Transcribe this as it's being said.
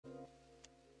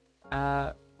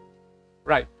Uh,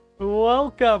 right.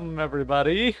 Welcome,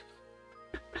 everybody.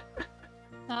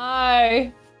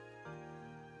 Hi.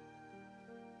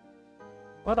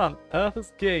 What on earth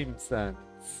is Game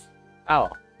Sense? Oh,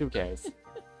 who cares?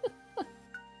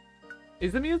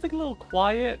 Is the music a little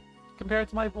quiet compared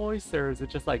to my voice, or is it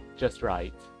just like just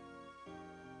right?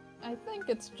 I think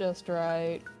it's just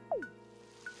right.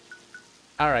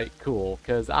 Alright, cool,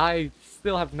 because I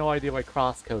still have no idea why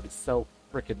crosscode is so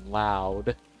freaking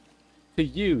loud. To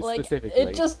you, specifically.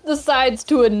 It just decides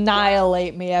to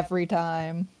annihilate me every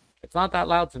time. It's not that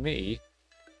loud to me.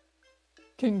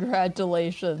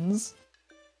 Congratulations.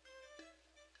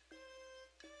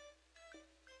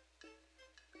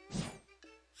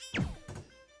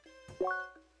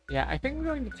 Yeah, I think I'm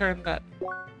going to turn that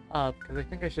up, because I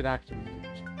think I should actually...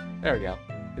 There we go.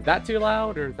 Is that too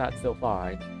loud, or is that still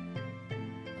fine?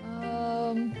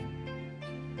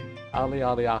 Ollie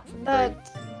Ollie Oxen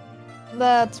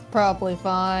That's probably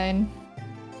fine.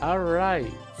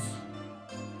 Alright.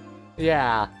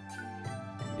 Yeah.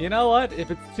 You know what?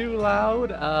 If it's too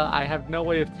loud, I have no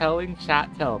way of telling. Chat,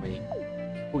 tell me.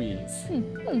 Please.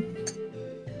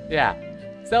 Yeah.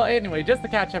 So anyway, just to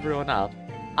catch everyone up,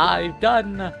 I've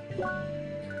done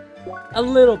a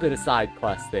little bit of side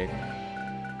questing.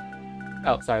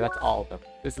 Oh, sorry, that's all of them.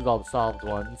 This is all the solved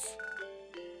ones.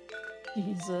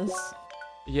 Jesus.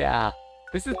 Yeah.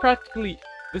 This is practically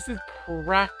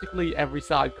every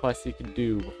side quest you can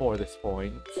do before this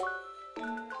point.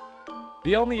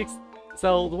 The only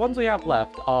so the ones we have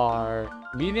left are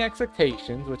Meeting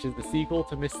Expectations, which is the sequel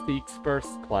to Mystique's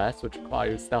first quest, which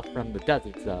requires stuff from the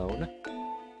Desert Zone.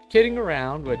 Kidding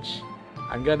Around, which,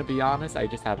 I'm gonna be honest, I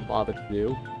just haven't bothered to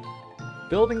do.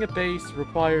 Building a Base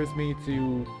requires me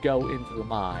to go into the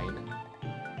mine.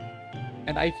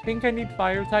 And I think I need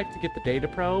Fire type to get the data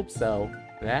probe, so,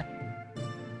 eh.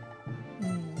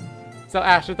 So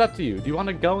Ash, it's up to you. Do you want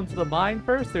to go into the mine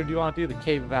first, or do you want to do the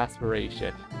Cave of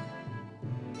Aspiration?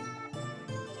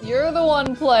 You're the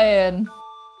one playing.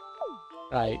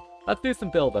 Right, let's do some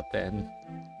build-up then.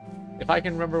 If I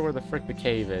can remember where the frick the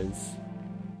cave is.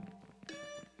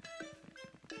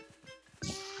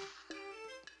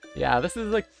 Yeah, this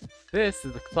is the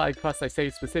side quest I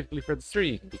saved specifically for the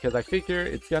stream, because I figure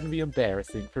it's gonna be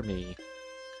embarrassing for me.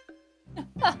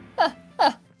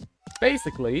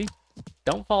 Basically,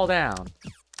 don't fall down.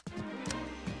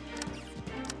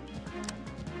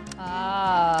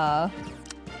 Ah.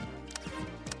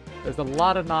 There's a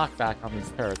lot of knockback on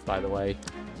these turrets, by the way.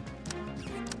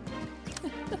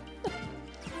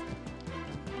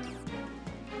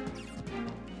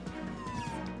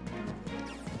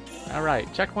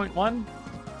 Alright, checkpoint 1.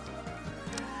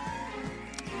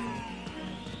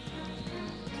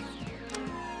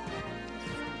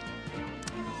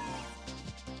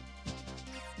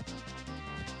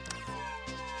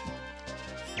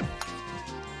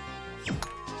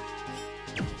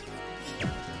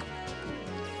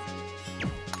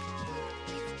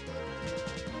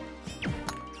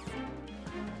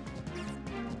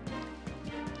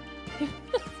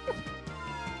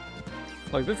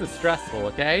 Look, this is stressful,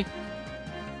 okay?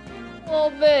 A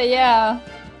little bit, yeah.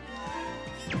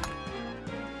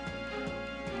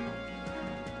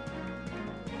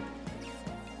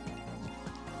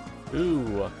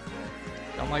 Ooh.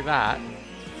 Don't like that.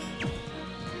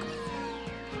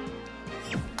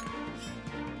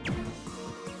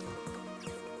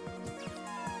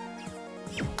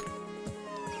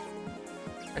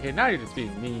 Okay, now you're just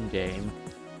being mean, game.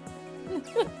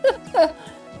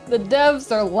 The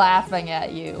devs are laughing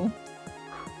at you.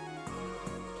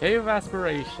 Cave of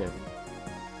Aspiration.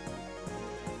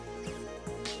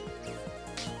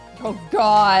 Oh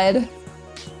god.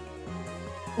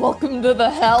 Welcome to the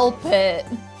hell pit.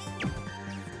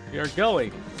 We are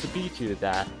going to beat you to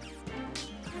death.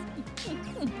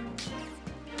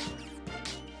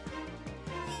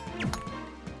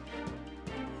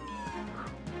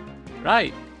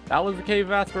 Right, that was the Cave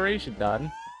of Aspiration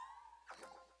done.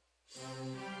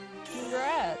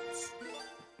 Congrats.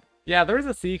 Yeah, there is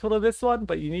a sequel to this one,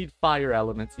 but you need fire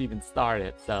elements to even start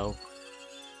it, so...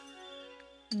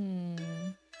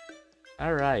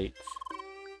 Alright.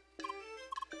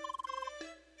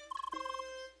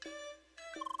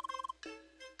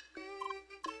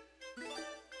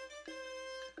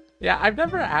 Yeah, I've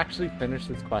never actually finished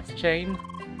this quest chain,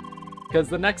 because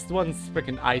the next one's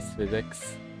freaking ice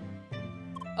physics.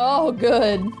 Oh,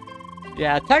 good.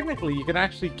 Yeah, technically you can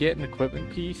actually get an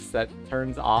equipment piece that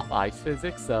turns off ice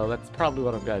physics, so that's probably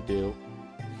what I'm gonna do.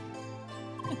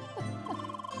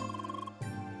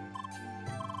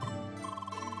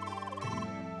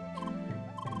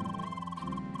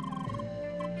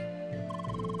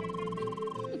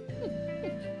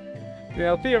 You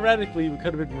know, theoretically, we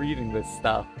could have been reading this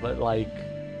stuff, but, like,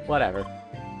 whatever.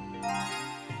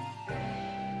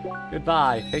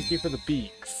 Goodbye. Thank you for the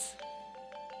beaks.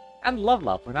 And level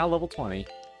up. We're now level 20.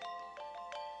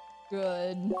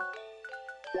 Good.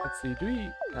 Let's see, do we...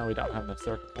 No, we don't have enough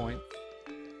circuit points.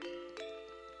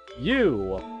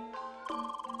 You!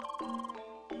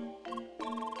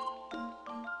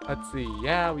 Let's see,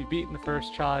 yeah, we beaten the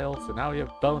first trial, so now we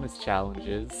have bonus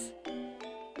challenges.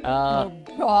 Oh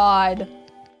god.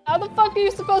 How the fuck are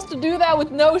you supposed to do that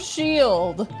with no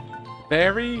shield?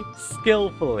 Very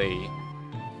skillfully.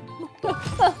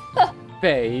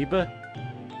 Babe.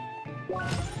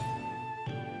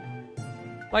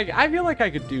 Like, I feel like I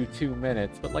could do 2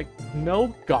 minutes, but like,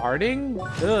 no guarding?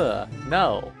 Ugh,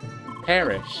 no.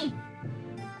 Perish.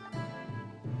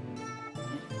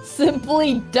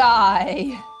 Simply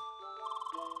die.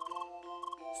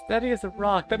 Steady as a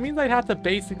rock. That means I'd have to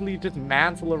basically just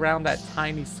mantle around that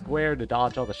tiny square to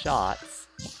dodge all the shots.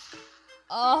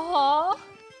 Uh-huh.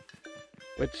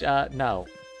 Which, no.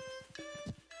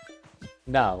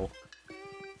 No.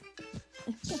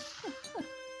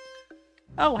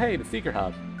 Oh, hey, the Seeker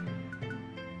Hub.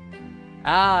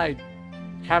 I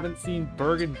haven't seen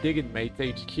Bergen Diggin' Mates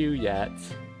HQ yet.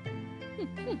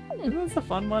 Isn't this a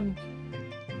fun one?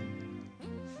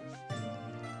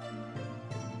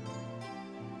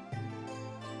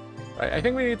 Right, I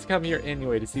think we need to come here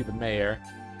anyway to see the mayor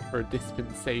for a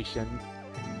dispensation.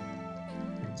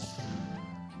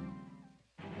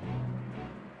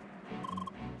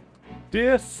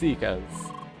 Dear Seekers,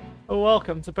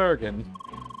 welcome to Bergen.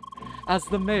 As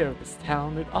the mayor of this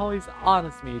town, it always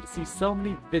honors me to see so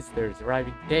many visitors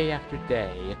arriving day after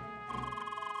day.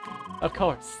 Of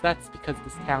course, that's because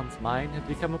this town's mine has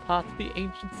become a part of the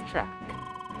Ancients' track.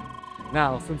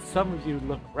 Now, since some of you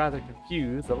look rather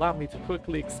confused, allow me to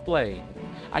quickly explain.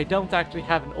 I don't actually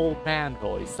have an old man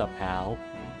voice somehow.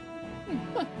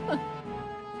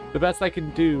 The best I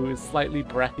can do is slightly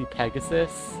breathy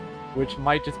Pegasus, which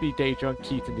might just be Daydrunk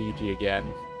Kitaniji again.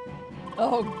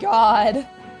 Oh god.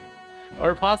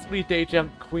 Or possibly Daydrunk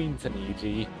Queen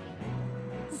Taniji.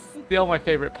 Still my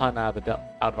favorite pun out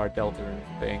of our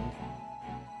Deltarune thing.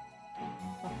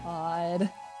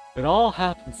 God. It all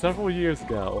happened several years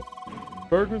ago.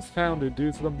 Bergen was founded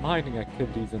due to the mining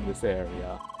activities in this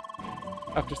area.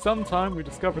 After some time, we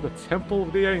discovered a Temple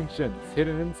of the Ancients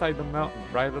hidden inside the mountain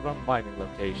right at our mining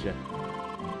location.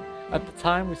 At the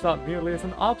time, we saw it merely as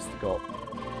an obstacle,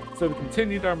 so we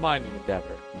continued our mining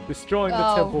endeavor, destroying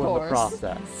the temple in the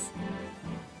process.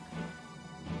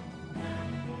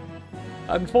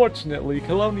 Unfortunately,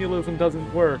 colonialism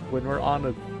doesn't work when we're on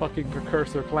a fucking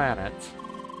precursor planet.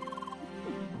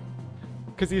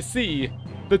 Because you see,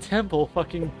 the temple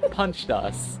fucking punched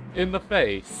us in the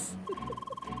face.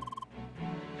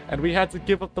 And we had to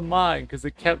give up the mine because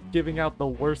it kept giving out the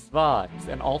worst vibes,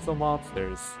 and also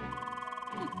monsters.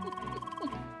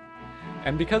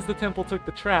 And because the temple took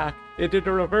the track, it did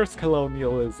a reverse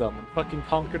colonialism and fucking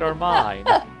conquered our mine.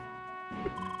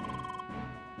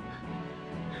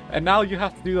 And now you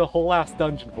have to do the whole ass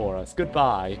dungeon for us.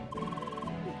 Goodbye.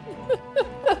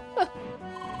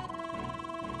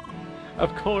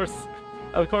 Of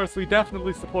course, we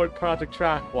definitely support Project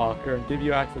Trackwalker and give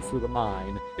you access to the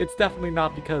mine. It's definitely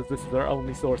not because this is our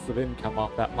only source of income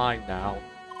off that mine now.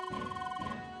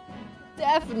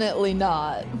 Definitely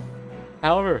not.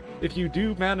 However, if you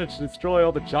do manage to destroy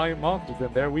all the giant monsters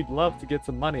in there, we'd love to get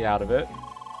some money out of it.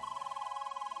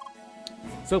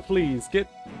 So please, get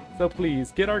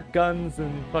our guns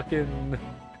and fucking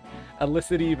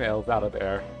illicit emails out of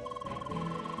there.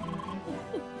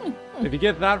 If you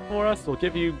get that for us, we'll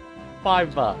give you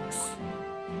 $5.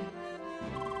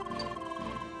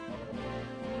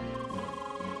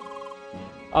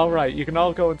 Alright, you can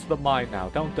all go into the mine now.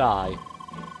 Don't die.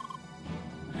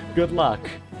 Good luck.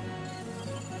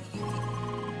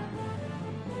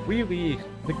 We,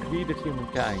 the greed of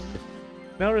humankind.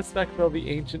 No respect for the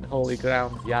ancient holy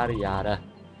grounds, yada yada.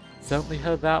 Certainly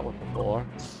heard that one before.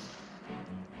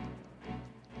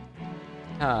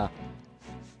 Huh.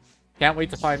 Can't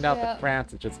wait to find out that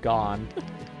France is just gone.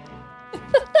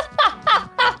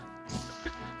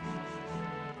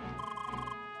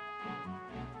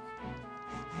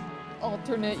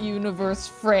 Alternate universe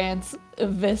France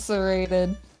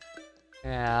eviscerated.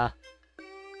 Yeah.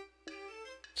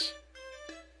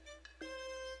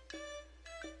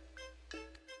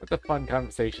 What a fun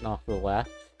conversation off to the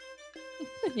left.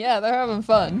 Yeah, they're having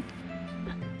fun.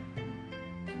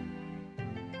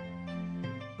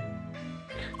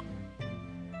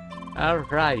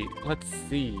 Alright, let's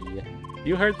see.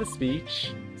 You heard the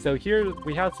speech. So here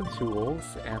we have some tools,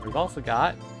 and we've also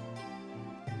got...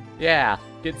 Yeah,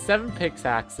 get 7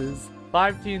 pickaxes,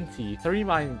 5 TNT, 3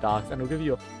 mining docks, and it'll give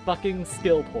you a fucking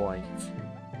skill point.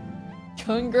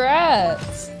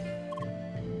 Congrats!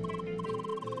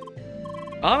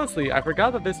 Honestly, I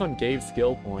forgot that this one gave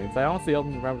skill points. I honestly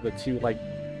only remember the 2, like,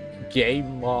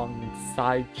 game-long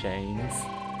side chains.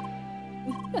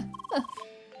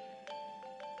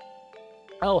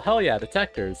 Oh, hell yeah,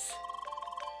 detectors.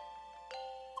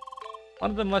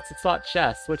 One of them lets you spot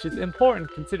chests, which is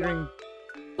important considering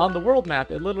on the world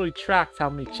map, it literally tracks how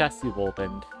many chests you've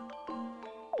opened.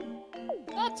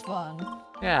 That's fun.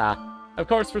 Yeah. Of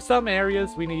course, for some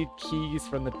areas, we need keys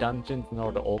from the dungeons in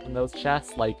order to open those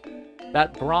chests. Like,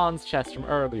 that bronze chest from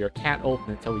earlier can't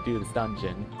open until we do this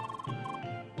dungeon.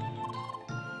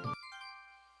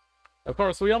 Of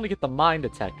course, we only get the mine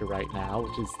detector right now,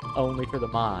 which is only for the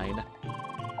mine.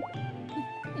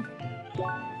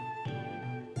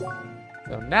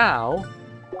 So now...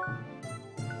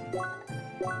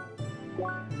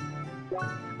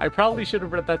 I probably should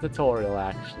have read that tutorial,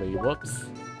 actually. Whoops.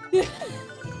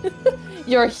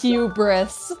 Your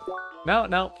hubris.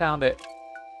 No, found it.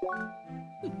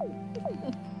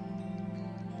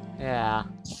 Yeah.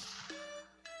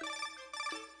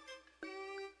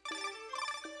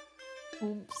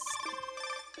 Oops.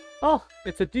 Oh,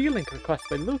 it's a D-Link request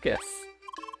by Lucas.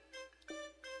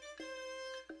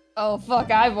 Oh fuck,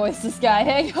 I voiced this guy,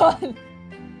 hang on.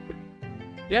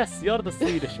 Yes, you're the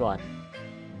Swedish one.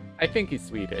 I think he's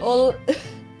Swedish.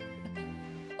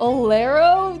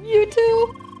 Olero, you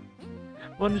two?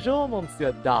 Bonjour,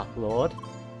 Monsieur Dark Lord.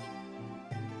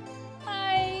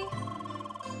 Hi.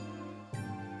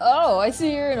 Oh, I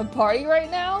see you're in a party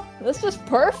right now? That's just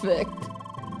perfect.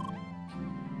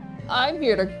 I'm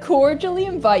here to cordially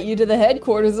invite you to the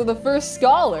headquarters of the First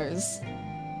Scholars.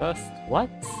 First, what?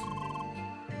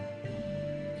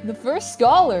 The First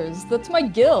Scholars, that's my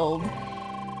guild.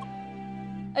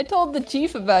 I told the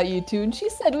chief about you two, and she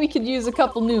said we could use a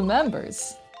couple new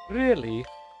members. Really?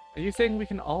 Are you saying we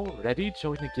can already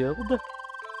join a guild?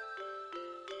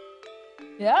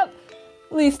 Yep.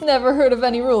 At least never heard of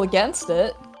any rule against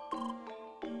it.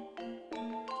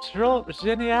 Trop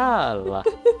génial!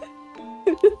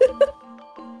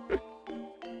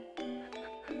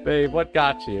 Babe, what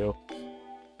got you?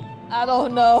 I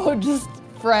don't know, just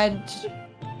French.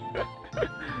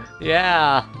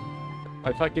 Yeah!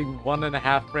 My fucking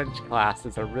 1.5 French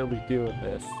classes are really doing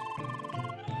this.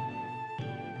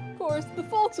 Of course, the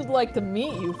folks would like to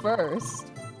meet you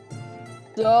first.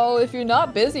 So, if you're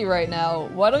not busy right now,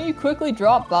 why don't you quickly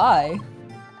drop by?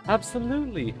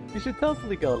 Absolutely! We should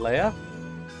totally go, Leia.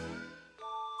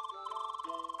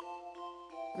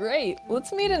 Great,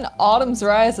 let's meet in Autumn's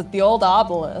Rise at the old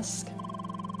obelisk.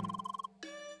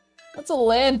 That's a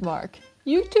landmark.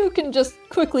 You two can just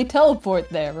quickly teleport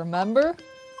there, remember?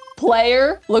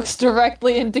 Player looks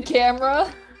directly into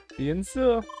camera. Bien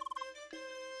sûr.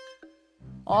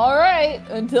 Alright,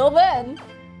 until then.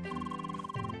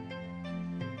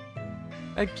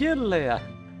 A guild, Leia!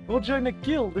 We'll join a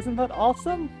guild, isn't that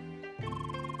awesome?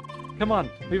 Come on,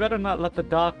 we better not let the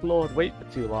Dark Lord wait for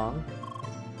too long.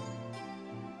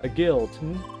 A guild,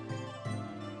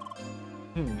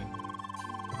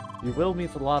 You will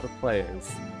meet a lot of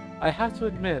players. I have to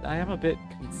admit, I am a bit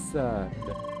concerned.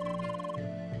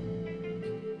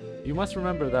 You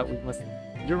remember that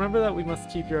we must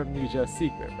keep your amnesia a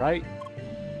secret, right?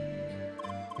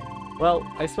 Well,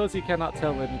 I suppose you cannot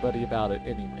tell anybody about it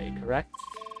anyway, correct?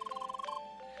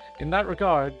 In that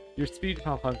regard, your speed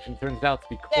malfunction turns out to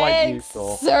be quite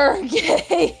useful.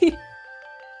 Sergey!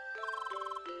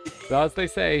 So as they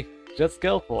say, just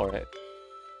go for it.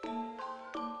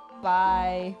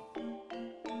 Bye.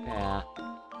 Yeah.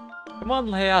 Come on,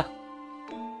 Leia!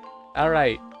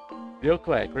 Alright. Real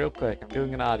quick, I'm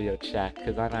doing an audio check,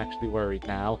 because I'm actually worried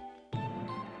now.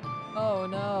 Oh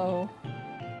no.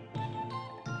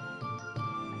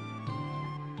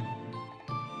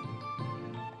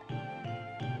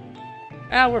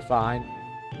 We're fine.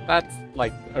 That's,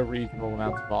 like, a reasonable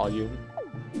amount of volume.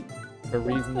 For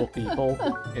reasonable people,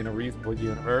 in a reasonable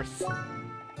universe.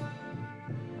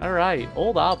 Alright,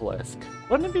 old obelisk.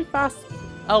 Wouldn't it be fast?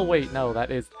 Oh wait, no, that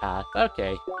is path.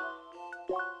 Okay.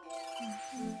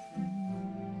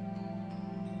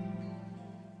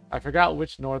 I forgot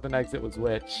which northern exit was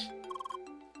which.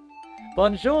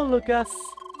 Bonjour, Lucas!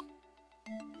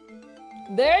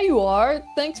 There you are!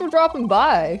 Thanks for dropping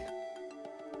by.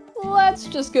 Let's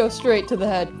just go straight to the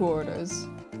headquarters.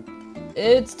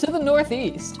 It's to the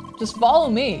northeast. Just follow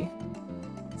me.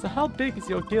 So how big is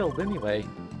your guild, anyway?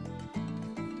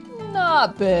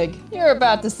 Not big. You're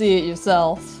about to see it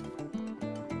yourself.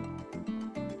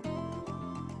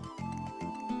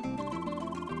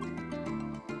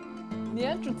 The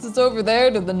entrance is over there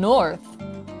to the north.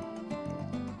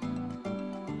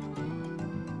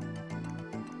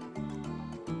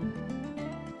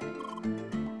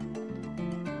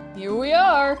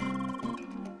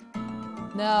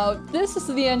 Now, this is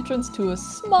the entrance to a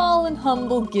small and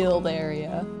humble guild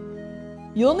area.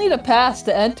 You'll need a pass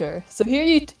to enter, so here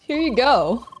you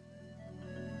go.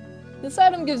 This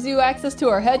item gives you access to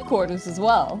our headquarters as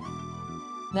well.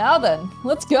 Now then,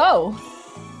 let's go!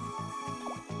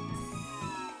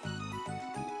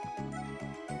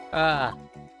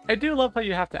 I do love how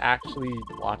you have to actually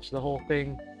watch the whole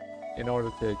thing in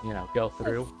order to, you know, go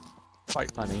through.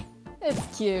 Quite funny.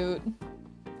 It's cute.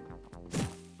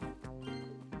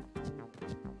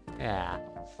 Yeah.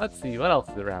 Let's see, what else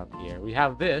is around here? We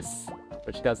have this,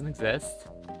 which doesn't exist.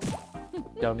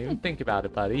 Don't even think about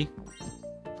it, buddy.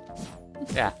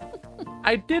 Yeah.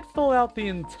 I did fill out the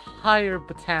entire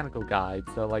botanical guide,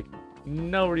 so, like,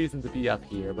 no reason to be up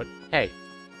here, but hey.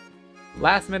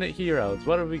 Last minute heroes,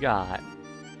 what have we got?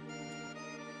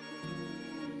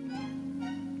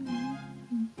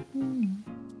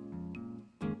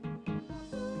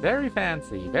 Very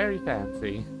fancy, very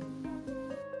fancy.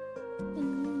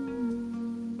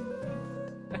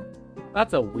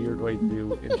 That's a weird way to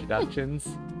do introductions.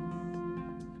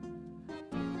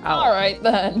 Alright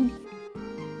then.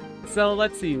 So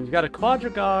let's see, we've got a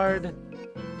Quadriguard,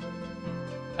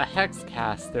 a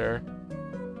Hexcaster,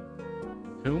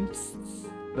 Hoomps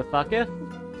the fucketh?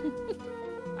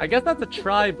 I guess that's a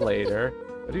Tri-Blader,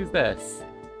 but who's this?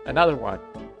 Another one.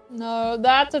 No,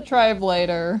 that's a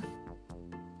Tri-Blader.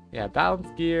 Yeah, balance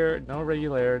gear, no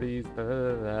regularities, blah,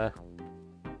 blah, blah.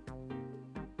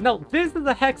 No, this is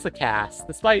a Hexacast,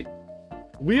 despite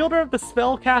wielder of the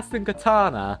spellcasting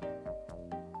katana.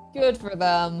 Good for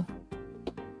them.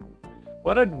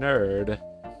 What a nerd.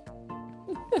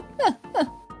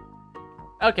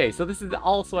 Okay, so this is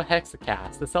also a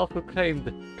Hexacast, the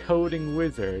self-proclaimed coding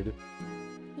wizard.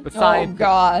 Oh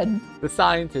god. The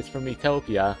scientist from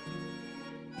Etopia.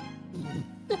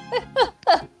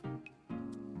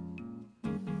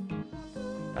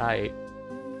 Right.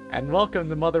 And welcome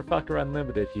to Motherfucker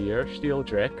Unlimited here,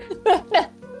 Steeldrick.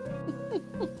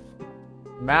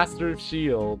 Master of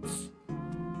Shields.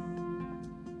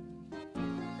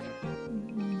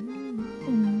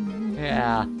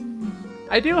 Yeah.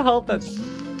 I do hope that...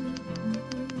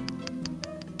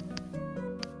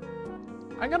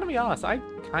 I'm gonna be honest, I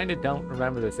kinda don't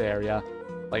remember this area.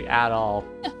 Like, at all.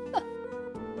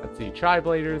 Let's see,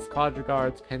 Tri-Bladers,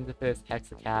 Quadriguards, Pentafist,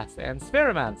 Hexacast, and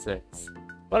Spheromancers.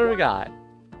 What do we got?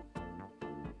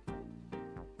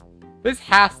 This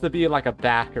has to be like a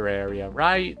backer area,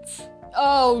 right?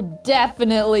 Oh,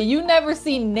 definitely. You never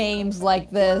see names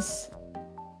like this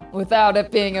without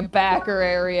it being a backer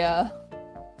area.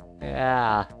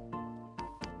 Yeah.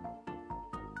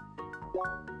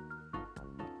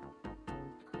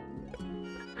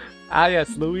 Ah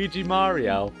yes, Luigi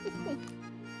Mario.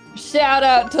 Shout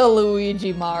out to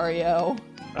Luigi Mario.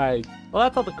 Right. Well,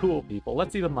 that's all the cool people.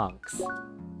 Let's see the monks.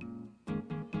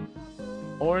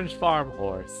 Orange Farm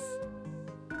Horse.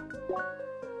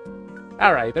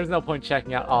 Alright, there's no point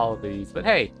checking out all of these, but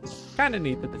hey, kinda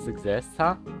neat that this exists,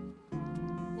 huh?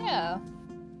 Yeah.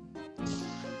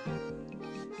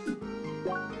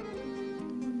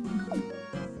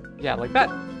 Yeah, like that.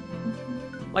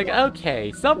 Like,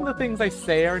 okay, some of the things I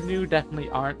say are new definitely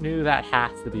aren't new. That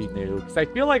has to be new, because I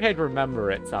feel like I'd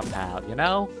remember it somehow, you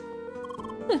know?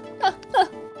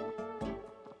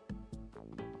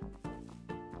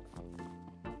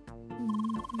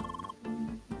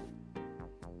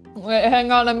 Wait,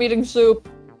 hang on, I'm eating soup.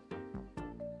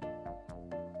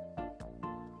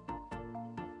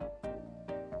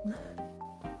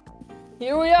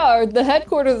 Here we are, the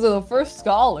headquarters of the First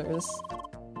Scholars.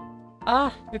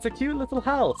 Ah, it's a cute little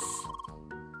house.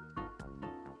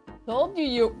 Told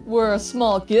you were a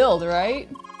small guild, right?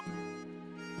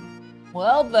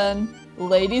 Well then,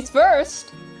 ladies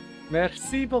first.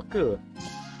 Merci beaucoup.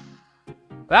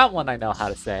 That one I know how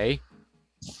to say.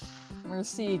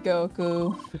 Merci,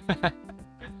 Goku.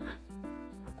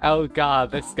 Oh god,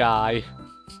 this guy.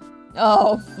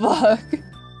 Oh, fuck.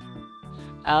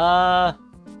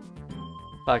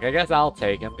 Fuck, I guess I'll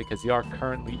take him because you are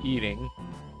currently eating.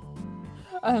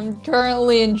 I'm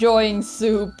currently enjoying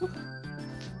soup.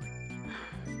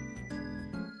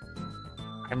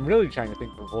 I'm really trying to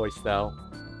think of a voice, though.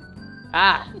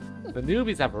 Ah! The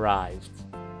newbies have arrived.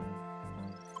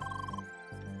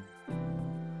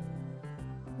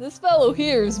 This fellow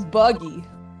here is Buggy.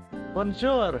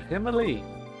 Bonjour, Emily.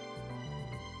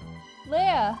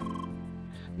 Leia.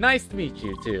 Nice to meet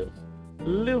you, too.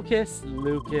 Lucas.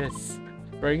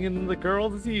 Bringing the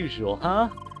girls as usual, huh?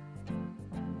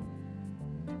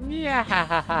 Yeah, ha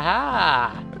ha ha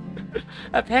ha.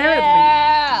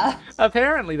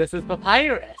 Apparently this is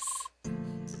Papyrus.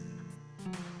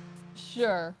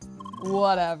 Sure,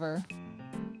 whatever.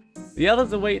 The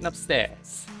others are waiting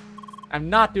upstairs. I'm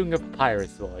not doing a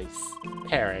papyrus voice.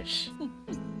 Perish.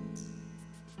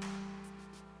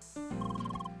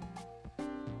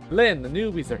 Lynn, the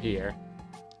newbies are here.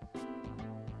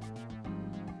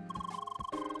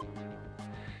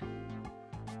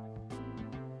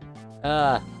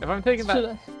 If I'm taking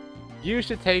that, you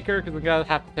should take her because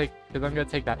I'm gonna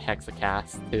take that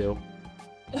Hexacast too.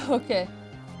 Okay.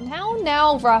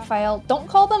 Now, Raphael, don't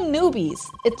call them newbies.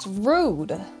 It's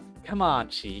rude. Come on,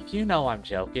 Chief. You know I'm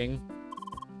joking.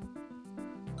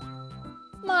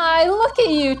 My, look at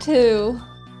you two.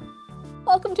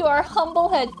 Welcome to our humble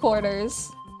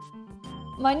headquarters.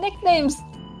 My nickname's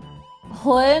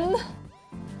Lynn,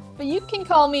 but you can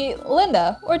call me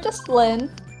Linda or just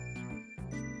Lynn.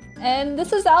 And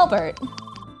this is Albert.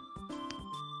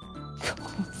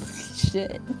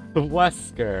 Shit.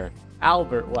 Wesker.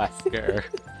 Albert Wesker.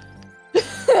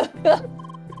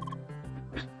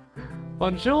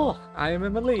 Bonjour, I am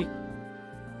Emily.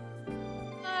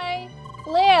 Hi,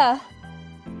 Leia.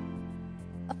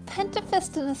 A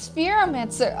Pentafist and a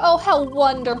Spheromancer. Oh, how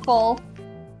wonderful.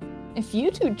 If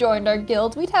you two joined our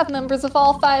guild, we'd have members of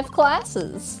all 5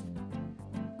 classes.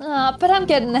 But I'm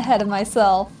getting ahead of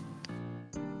myself.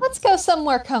 Let's go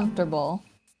somewhere comfortable.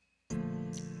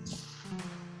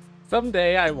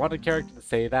 Someday I want a character to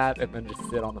say that and then just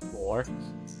sit on the floor.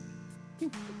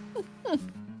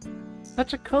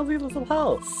 Such a cozy little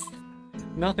house.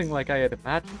 Nothing like I had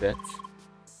imagined it.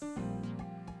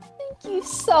 Thank you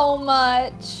so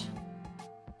much.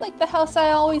 Like the house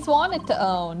I always wanted to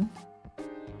own.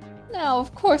 Now,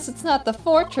 of course, it's not the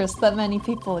fortress that many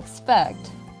people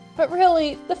expect. But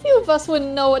really, the few of us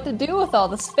wouldn't know what to do with all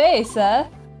the space, eh?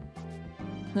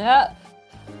 Yeah.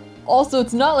 Also,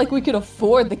 it's not like we could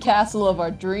afford the castle of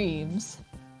our dreams.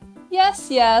 Yes,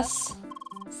 yes.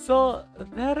 So,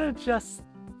 there are just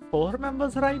 4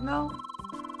 members right now?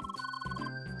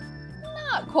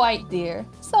 Not quite, dear.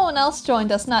 Someone else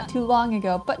joined us not too long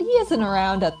ago, but he isn't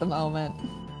around at the moment.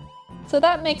 So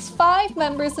that makes 5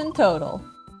 members in total.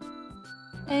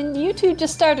 And you two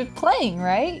just started playing,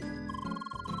 right?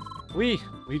 We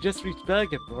just reached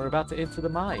Bergen. We're about to enter the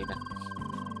mine.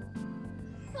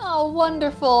 Oh,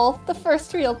 wonderful. The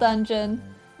first real dungeon.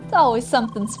 It's always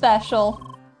something special.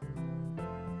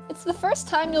 It's the first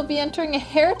time you'll be entering a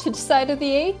heritage site of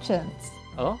the ancients.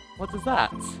 Oh, what is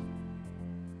that?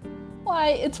 Why,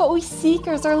 it's what we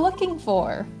seekers are looking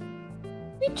for.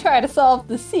 We try to solve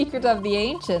the secret of the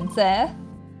ancients, eh?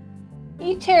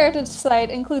 Each heritage site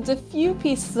includes a few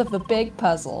pieces of the big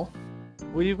puzzle.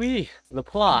 Oui, the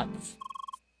plot.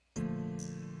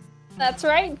 That's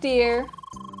right, dear.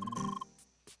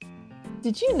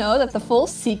 Did you know that the full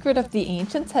secret of the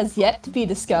ancients has yet to be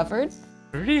discovered?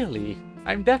 Really?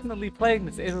 I'm definitely playing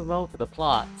this MMO for the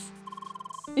plot.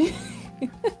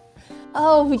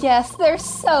 Oh yes, they're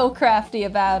so crafty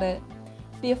about it.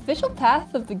 The official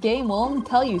path of the game will only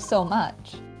tell you so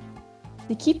much.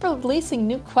 They keep releasing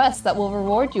new quests that will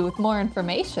reward you with more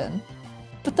information.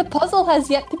 But the puzzle has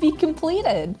yet to be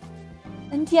completed.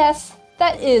 And yes,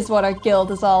 that is what our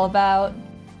guild is all about.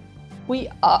 We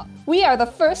are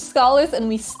the first scholars and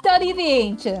we study the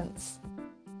ancients.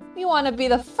 We want to be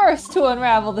the first to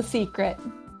unravel the secret.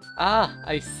 Ah,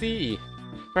 I see.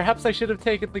 Perhaps I should have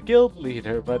taken the guild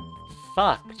leader, but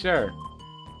fuck, sure.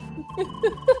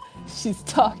 She's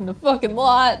talking a fucking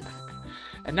lot.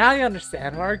 And now you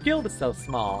understand why our guild is so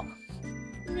small.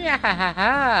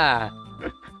 Yeah.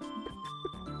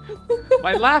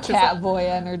 My laugh is Catboy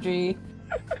energy.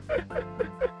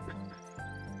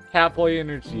 Catboy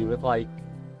energy with like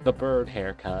the bird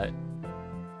haircut.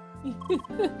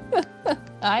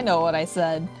 I know what I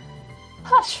said.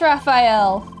 Hush,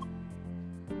 Raphael.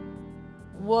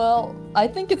 Well, I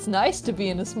think it's nice to be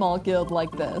in a small guild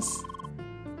like this.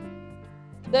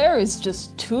 There is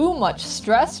just too much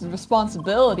stress and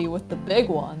responsibility with the big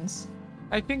ones.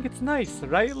 I think it's nice,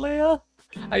 right, Leia?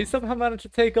 I somehow managed to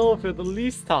take over the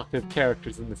least talkative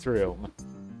characters in this room.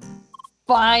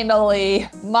 Finally!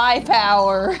 My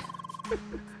power!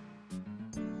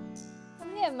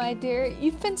 Yeah, my dear,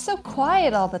 you've been so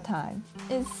quiet all the time.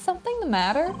 Is something the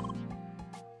matter?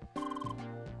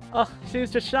 Oh, she was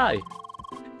just shy.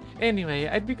 Anyway,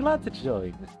 I'd be glad to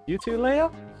join. You too,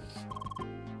 Leia?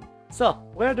 So,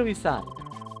 where do we sign?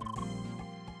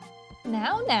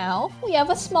 Now, we have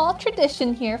a small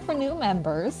tradition here for new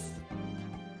members.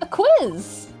 A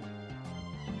quiz!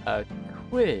 A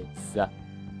quiz.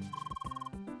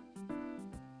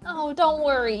 Oh, don't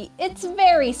worry. It's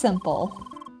very simple.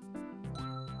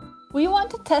 We want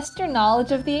to test your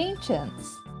knowledge of the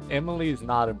ancients. Emily's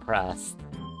not impressed.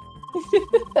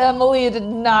 Emily did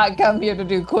not come here to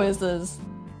do quizzes.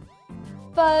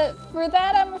 But for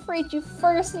that, I'm afraid you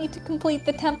first need to complete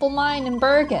the Temple Mine in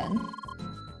Bergen.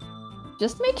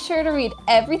 Just make sure to read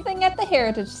everything at the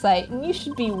heritage site and you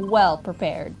should be well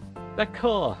prepared.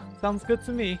 D'accord. Sounds good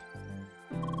to me.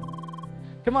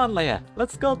 Come on, Leia.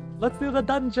 Let's go. Let's do the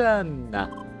dungeon.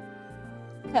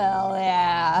 Hell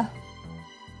yeah.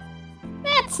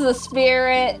 That's the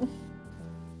spirit.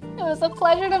 It was a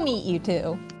pleasure to meet you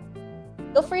two.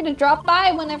 Feel free to drop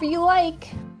by whenever you like.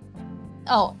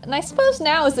 Oh, and I suppose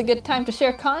now is a good time to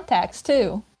share contacts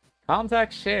too.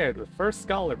 Contacts shared with First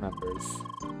Scholar members.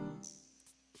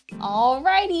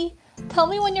 Alrighty. Tell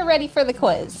me when you're ready for the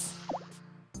quiz.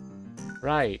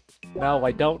 Right. No,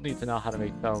 I don't need to know how to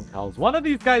make phone calls. One of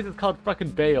these guys is called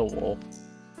fucking Beowulf.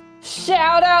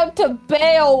 Shout out to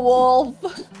Beowulf!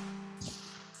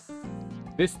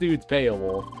 This dude's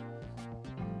Beowulf.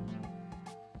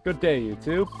 Good day, you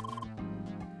two.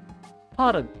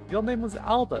 Pardon, your name was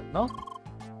Albert, no?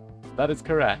 That is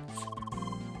correct.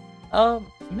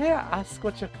 May I ask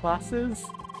what your class is?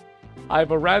 I'm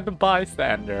a random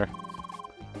bystander.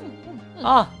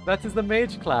 Ah, that is the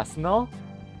mage class, no?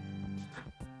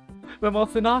 The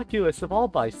most innocuous of all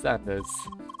bystanders.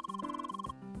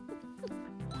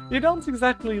 You don't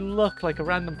exactly look like a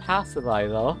random passerby,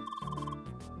 though.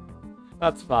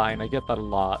 That's fine, I get that a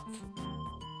lot.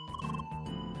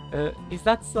 Is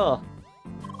that so?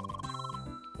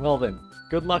 Well then,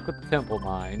 good luck with the temple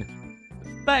mine.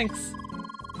 Thanks!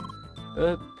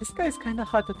 This guy's kinda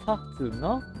hard to talk to,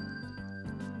 no?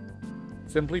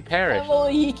 Simply perish.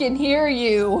 Emily, he can hear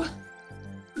you.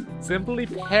 Simply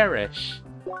perish.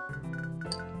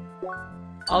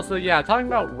 Also, yeah, talking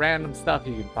about random stuff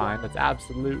you can find, that's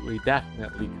absolutely,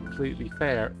 definitely, completely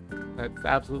fair. That's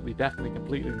absolutely, definitely,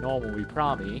 completely normal, we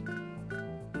promise.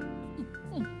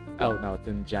 Oh no, it's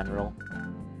in general.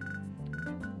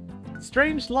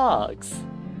 Strange logs.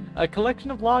 A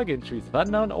collection of log entries of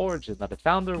unknown origin that have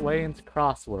found their way into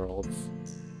Crossworlds.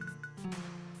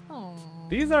 Oh.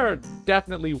 These are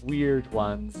definitely weird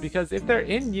ones, because if they're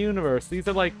in-universe, these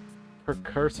are like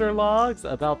precursor logs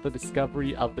about the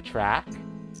discovery of the track.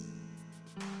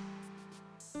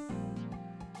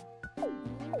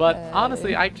 But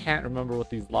honestly, I can't remember what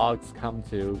these logs come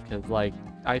to, because like,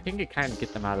 I think it kind of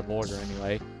get them out of order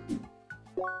anyway.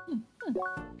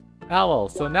 Oh well,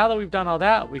 so now that we've done all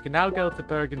that, we can now go to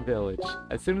Bergen Village.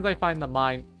 As soon as I find the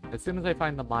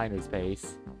miner's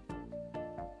base.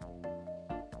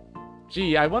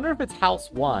 Gee, I wonder if it's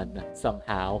House 1,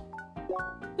 somehow.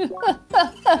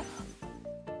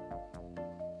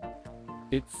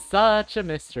 It's such a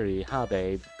mystery, huh,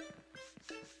 babe?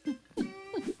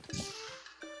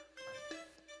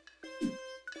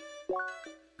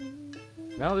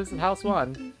 No, this is House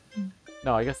 1.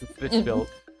 No, I guess it's this build.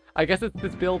 I guess it's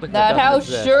this building That doesn't house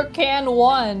exist. sure can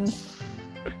won.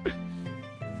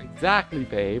 Exactly,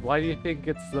 babe. Why do you think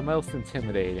it's the most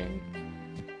intimidating?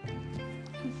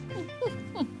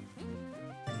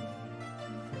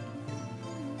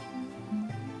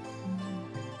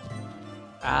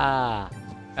 Ah.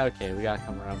 Okay, we gotta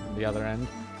come around from the other end.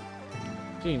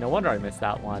 Gee, no wonder I missed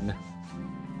that one.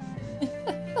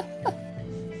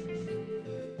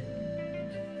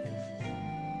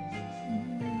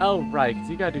 Oh, right, because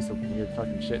you gotta do some weird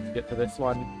fucking shit to get to this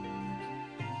one.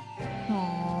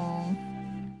 Aww.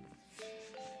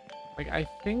 Like, I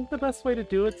think the best way to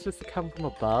do it is just to come from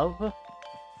above.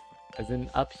 As in,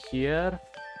 up here.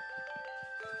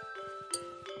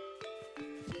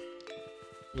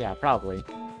 Yeah, probably.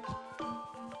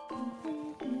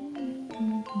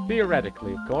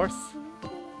 Theoretically, of course.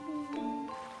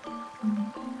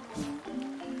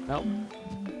 Nope.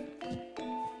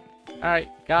 Alright,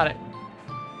 got it.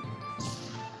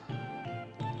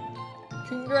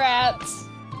 Congrats.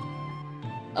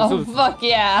 Oh, was- fuck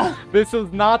yeah. This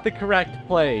was not the correct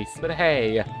place, but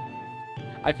hey.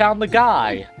 I found the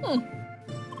guy.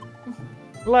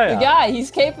 Leia, The guy,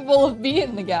 he's capable of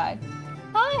being the guy.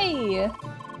 Hi.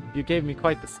 you gave me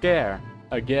quite the scare.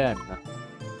 Again.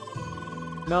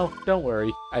 No, don't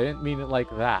worry. I didn't mean it like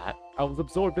that. I was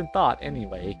absorbed in thought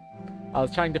anyway. I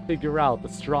was trying to figure out the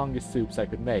strongest soups I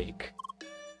could make.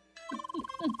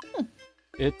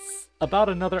 It's about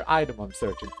another item I'm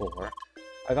searching for.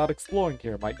 I thought exploring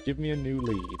here might give me a new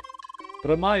lead.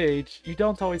 But at my age, you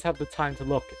don't always have the time to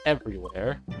look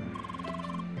everywhere.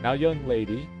 Now, young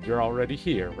lady, you're already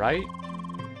here, right?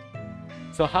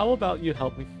 So how about you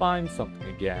help me find something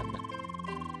again?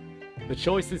 The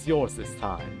choice is yours this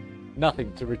time.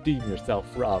 Nothing to redeem yourself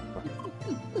from.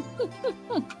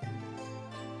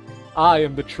 I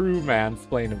am the true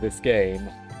mansplain of this game.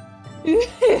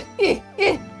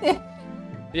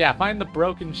 Yeah, find the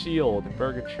broken shield in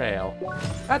Bergen Trail.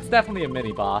 That's definitely a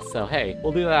mini-boss, so hey,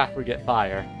 we'll do that after we get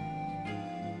fire.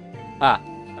 Ah,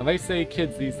 and they say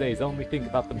kids these days only think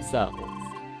about themselves.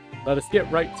 Let us get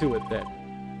right to it then.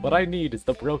 What I need is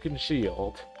the broken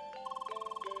shield.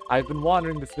 I've been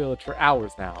wandering this village for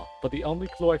hours now, but the only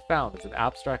clue I found is an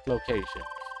abstract location.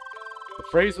 The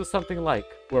phrase was something like,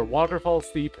 where waterfalls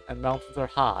steep and mountains are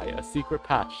high, a secret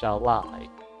path shall lie.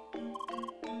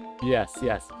 Yes,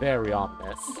 very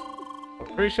ominous.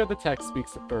 I'm pretty sure the text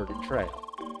speaks of Bergen Trail.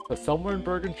 So somewhere in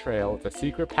Bergen Trail, it's a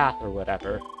secret path or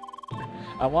whatever.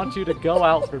 I want you to go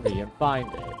out for me and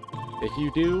find it. If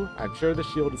you do, I'm sure the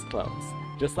shield is close.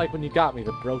 Just like when you got me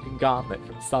the broken gauntlet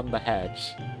from Sun the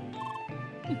Hedge.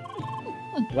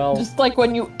 Well, just like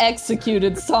when you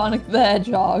executed Sonic the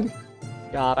Hedgehog.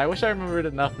 God, I wish I remembered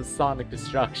enough of Sonic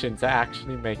Destruction to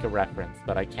actually make a reference,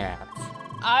 but I can't.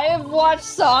 I have watched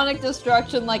Sonic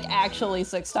Destruction like actually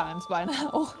 6 times by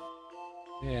now.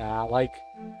 Yeah, like,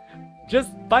 just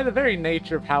by the very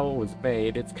nature of how it was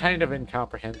made, it's kind of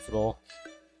incomprehensible.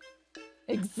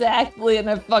 Exactly, and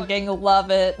I fucking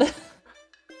love it.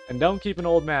 And don't keep an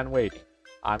old man waiting.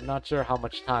 I'm not sure how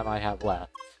much time I have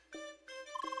left.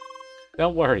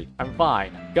 Don't worry, I'm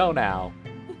fine. Go now.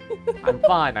 I'm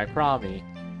fine, I promise.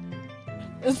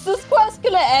 Is this quest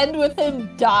gonna end with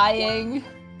him dying?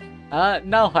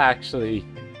 No, actually.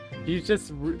 He's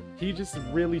just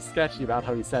really sketchy about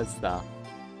how he says stuff.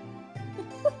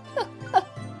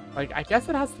 Like, I guess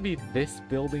it has to be this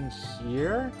building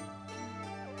here?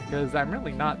 Because I'm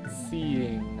really not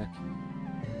seeing...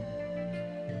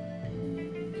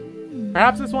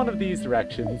 Perhaps it's one of these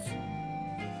directions.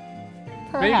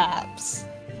 Perhaps.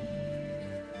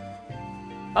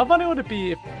 How funny would it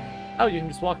be if... Oh, you can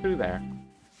just walk through there.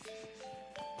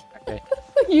 Okay.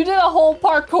 You did a whole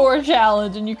parkour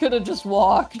challenge and you could have just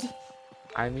walked.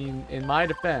 I mean, in my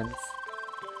defense...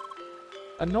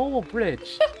 A normal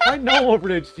bridge. Why normal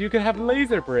bridge? You could have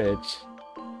laser bridge.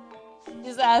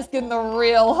 Just asking the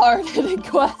real hard-hitting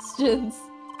questions.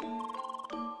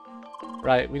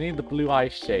 Right, we need the blue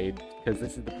ice shade, because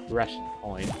this is the progression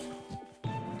point.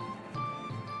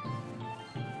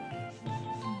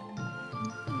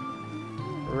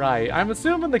 Right, I'm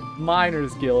assuming the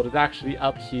Miners Guild is actually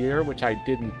up here, which I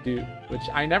didn't do, which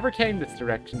I never came this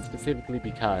direction specifically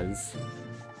because.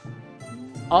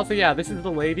 Also, yeah, this is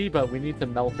the lady, but we need to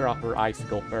melt her off her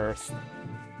icicle first.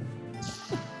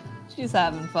 She's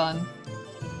having fun.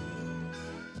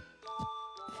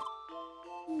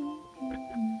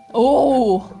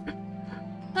 Oh!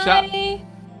 Hi!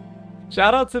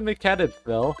 Shout out to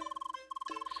McKedittville.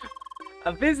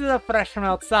 A visitor fresh from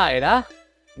outside, huh?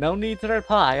 No need to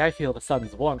reply, I feel the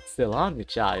sun's warmth still on you,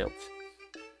 child.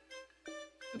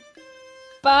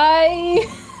 Bye!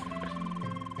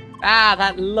 Ah,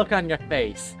 that look on your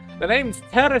face. The name's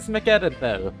Terrace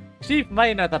McKedittville, Chief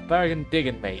Miner of the Bergen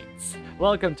Digging Mates.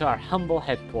 Welcome to our humble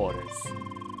headquarters.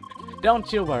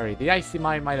 Don't you worry, the icy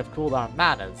mine might have cooled our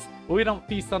manners, but we don't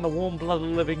feast on the warm blood of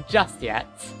the living just yet.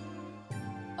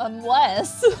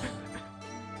 Unless...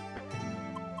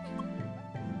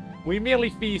 We merely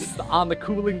feast on the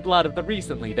cooling blood of the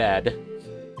recently dead.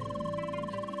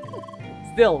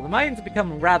 Still, the mines have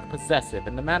become rather possessive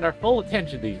and demand our full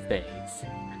attention these days.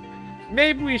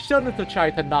 Maybe we shouldn't have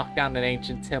tried to knock down an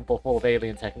ancient temple full of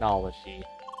alien technology.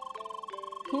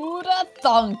 Who'da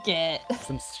thunk it?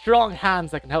 Some strong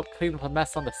hands that can help clean up a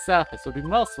mess on the surface would be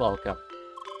most welcome.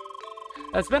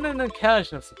 There's been an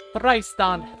incursion of some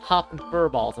thrice-done hop and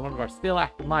furballs in one of our still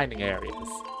active mining areas.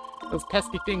 Those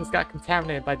pesky things got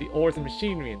contaminated by the ores and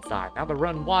machinery inside. Now they're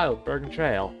running wild Bergen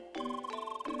Trail.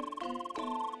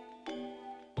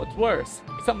 What's worse,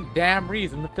 for some damn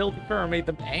reason, the filthy fur made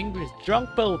them angry as drunk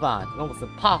bovines and almost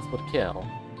impossible to kill.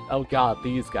 Oh god,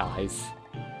 these guys.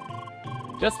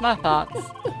 Just my thoughts.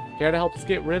 Care to help us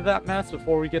get rid of that mess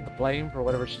before we get the blame for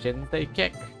whatever shins they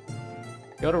kick?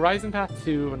 Go to Rising Path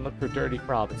 2 and look for Dirty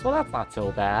Province. Well, that's not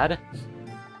so bad.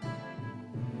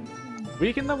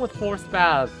 Weaken them with forced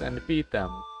baths and defeat them.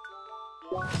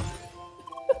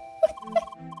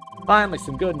 Finally,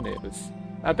 some good news.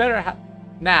 I better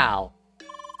now.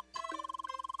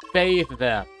 Bathe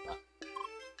them.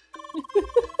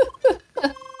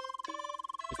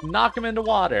 Just knock them into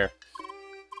water.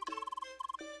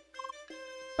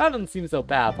 That doesn't seem so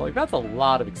bad, but like, that's a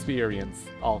lot of experience,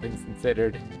 all things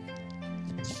considered.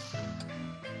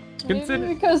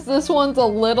 Maybe because this one's a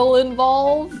little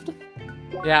involved?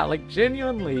 Yeah, like,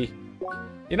 genuinely...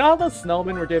 You know how those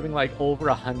snowmen were giving, like, over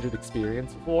 100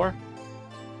 experience before?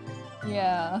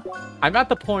 Yeah. I'm at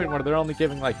the point where they're only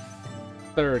giving, like,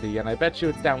 30, and I bet you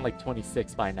it's down, like,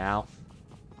 26 by now.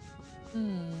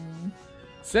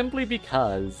 Simply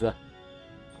because...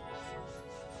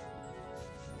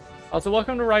 Also,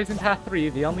 welcome to Rising Path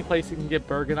 3, the only place you can get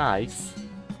Bergen Ice.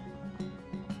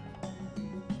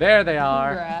 There they are.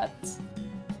 Congrats.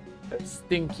 They're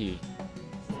stinky.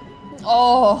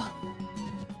 Oh.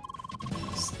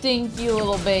 Stinky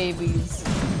little babies.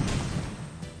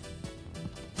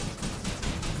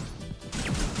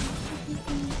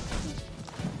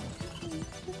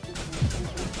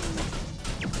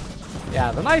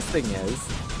 Yeah, the nice thing is,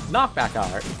 knockback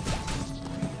art.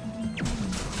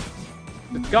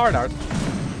 The guard art,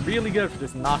 really good for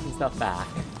just knocking stuff back.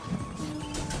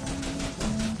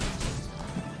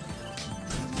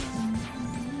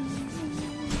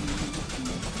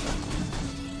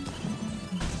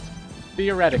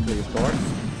 Theoretically, of course.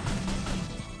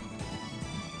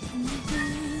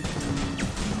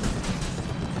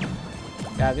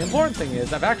 Yeah, the important thing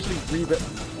is I've actually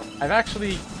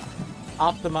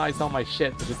optimized all my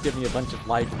shit to just give me a bunch of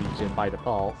life regen by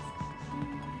default.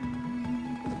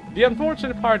 The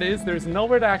unfortunate part is there's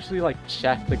nowhere to actually like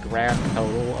check the grand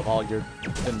total of all your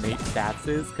innate stats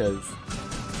is, because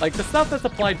like the stuff that's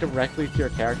applied directly to your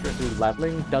character through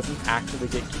leveling doesn't actually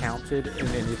get counted in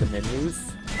any of the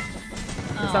menus.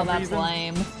 For some that's reason.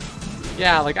 lame.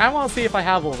 Yeah, like I want to see if I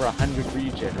have over 100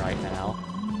 regen right now.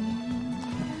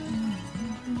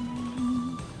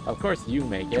 Of course you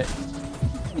make it.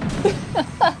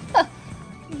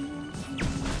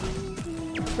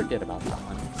 Forget about that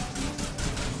one.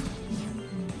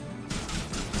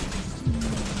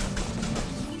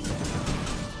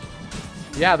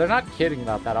 Yeah, they're not kidding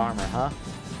about that armor, huh?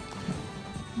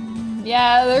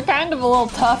 Yeah, they're kind of a little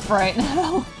tough right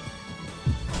now.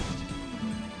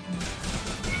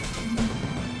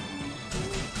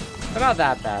 They're not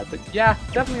that bad, but yeah,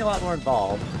 definitely a lot more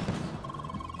involved.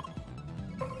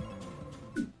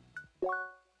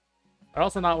 They're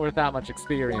also not worth that much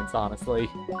experience, honestly.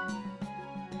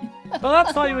 Well,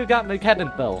 that's why we've got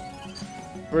McKeddenville.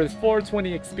 For his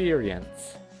 420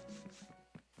 experience.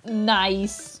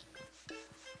 Nice.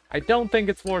 I don't think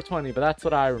it's 420, but that's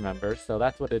what I remember, so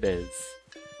that's what it is.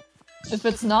 If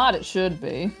it's not, it should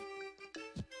be.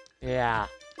 Yeah.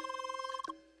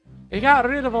 You got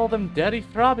rid of all them dirty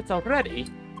throbbits already?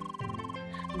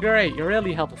 Great, you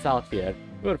really helped us out here.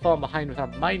 We would have fallen behind with our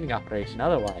mining operation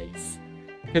otherwise.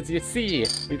 Because you see,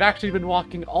 we've actually been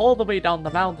walking all the way down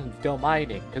the mountain to go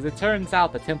mining, because it turns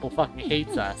out the temple fucking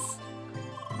hates us.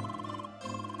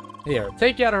 Here,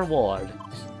 take your reward.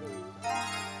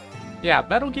 Yeah,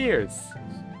 Metal Gears.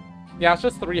 Yeah, it's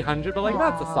just 300, but like,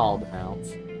 that's a solid amount.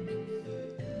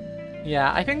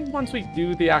 Yeah, I think once we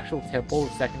do the actual temple,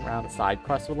 the second round of side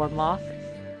quests will unlock.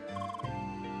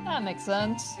 That makes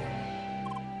sense.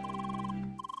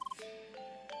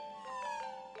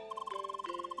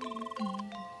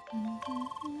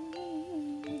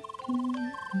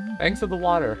 Thanks for the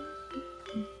water.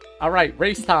 Alright,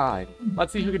 race time.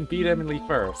 Let's see who can beat Emily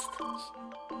first.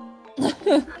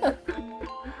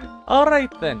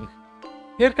 Alright then.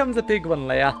 Here comes a big one,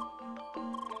 Leia.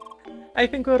 I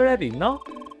think we're ready, no?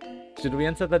 Should we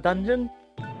enter the dungeon?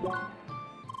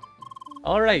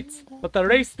 Alright, let the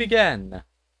race begin.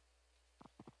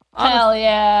 Hell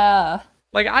yeah!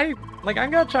 I'm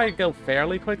gonna try to go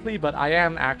fairly quickly, but I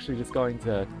am actually just going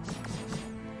to...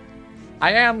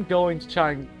 I'm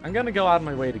gonna go out of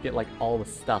my way to get, like, all the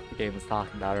stuff the game was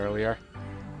talking about earlier.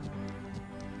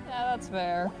 Yeah, that's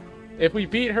fair. If we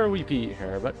beat her, we beat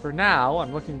her, but for now,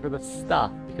 I'm looking for the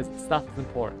stuff, because the stuff is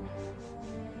important.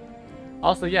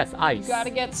 Also, yes, ice. You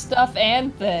gotta get stuff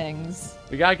and things.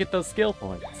 We gotta get those skill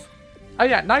points. Oh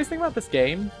yeah, nice thing about this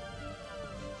game,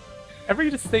 every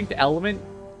distinct element...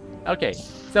 Okay,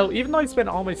 so even though I spent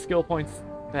all my skill points...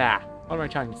 what am I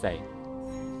trying to say?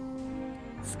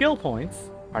 Skill points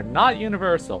are not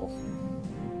universal.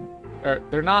 Or,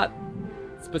 they're not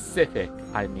specific,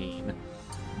 I mean.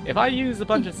 If I use a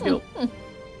bunch of skill...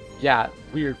 Yeah,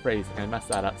 weird phrasing, I messed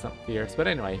that up something fierce, but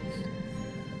anyway.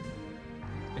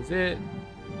 Is it...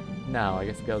 No, I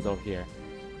guess it goes over here.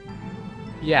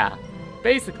 Yeah.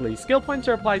 Basically, skill points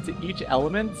are applied to each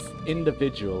element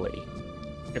individually.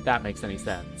 If that makes any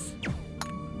sense.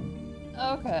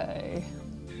 Okay.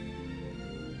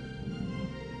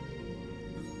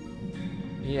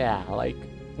 Yeah, like,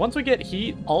 once we get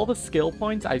heat, all the skill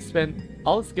points I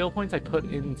put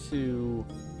into...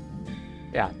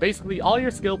 Yeah, basically all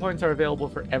your skill points are available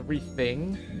for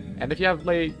everything. And if you have,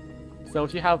 like... So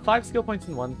if you have 5 skill points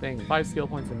in one thing, 5 skill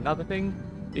points in another thing,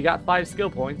 you got 5 skill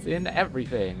points in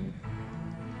everything.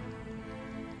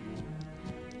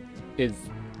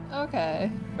 Okay.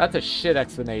 That's a shit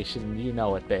explanation, you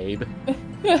know it, babe.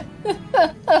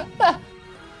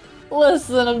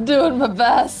 Listen, I'm doing my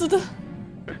best.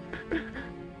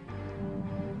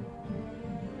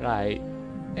 Right.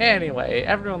 Anyway,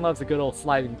 everyone loves a good old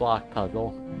sliding block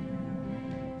puzzle.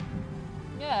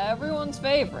 Yeah, everyone's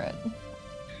favorite.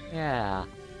 Yeah.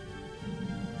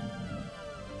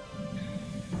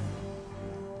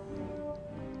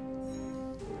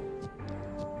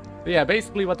 But yeah,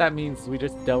 basically what that means is we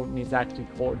just don't need to actually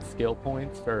hoard skill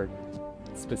points for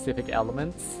specific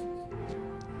elements.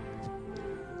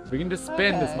 We can just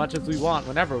spend as much as we want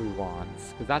whenever we want,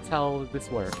 because that's how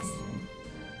this works.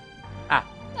 Ah.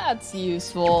 That's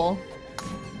useful.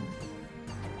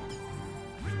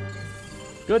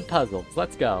 Good puzzles.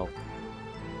 Let's go.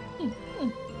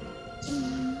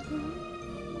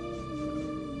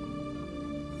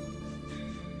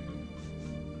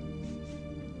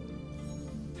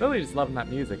 Really just loving that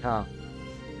music, huh?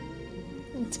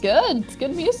 It's good. It's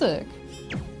good music.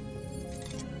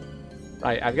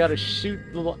 Right, I've got to shoot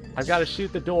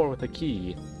the door with a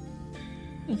key.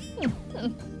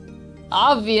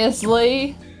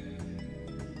 Obviously.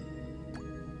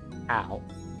 Ow.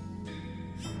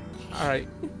 Alright.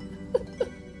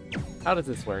 How does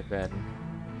this work then?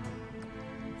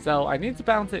 So I need to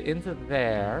bounce it into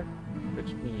there,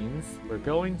 which means we're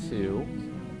going to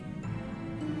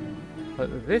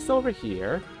put this over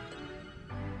here.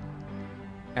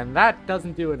 And that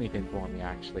doesn't do anything for me,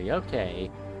 actually. Okay.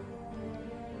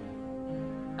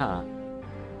 Huh.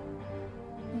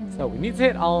 So we need to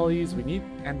hit all these,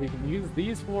 and we can use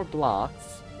these 4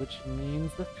 blocks, which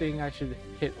means the thing I should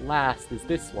hit last is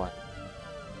this one.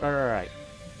 Alright.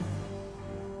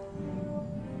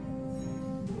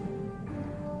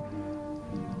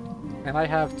 And I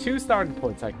have 2 starting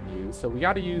points I can use, so we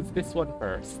gotta use this one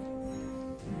first.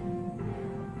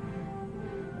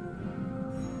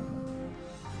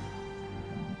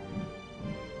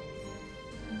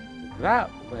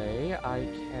 That way I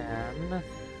can...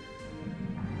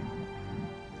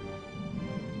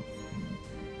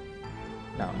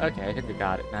 No, okay, I think we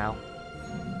got it now.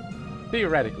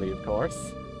 Theoretically, of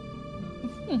course.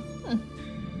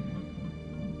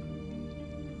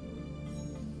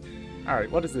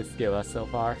 Alright, what does this give us so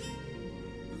far?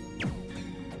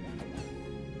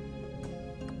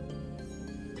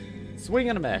 Swing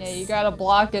and a miss. Yeah, you gotta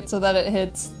block it so that it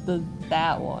hits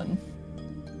that one.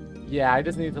 Yeah, I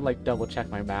just need to, like, double check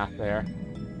my math there.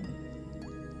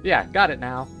 Yeah, got it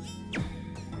now.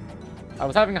 I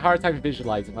was having a hard time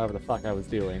visualizing whatever the fuck I was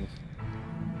doing.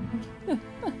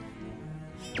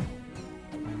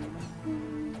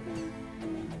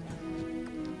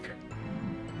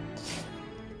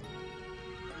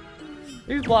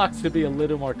 These blocks could be a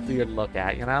little more clear to look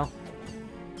at, you know?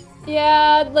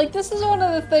 Yeah, like, this is one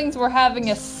of the things where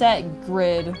having a set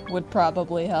grid would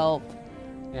probably help.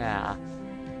 Yeah.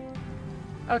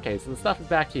 Okay, so the stuff is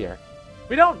back here.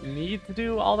 We don't need to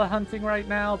do all the hunting right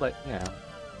now, but, you know.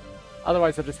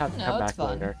 Otherwise, I'll just have to come back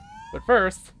later. But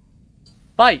first,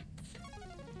 fight!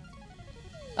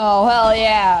 Oh, hell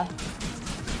yeah.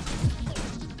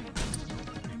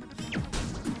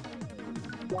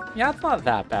 Yeah, it's not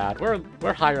that bad.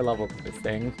 We're higher level than this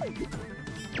thing.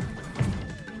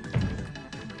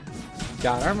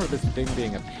 God, I remember this thing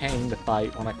being a pain to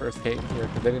fight when I first came here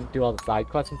because they didn't do all the side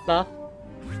quests and stuff.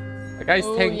 The guy's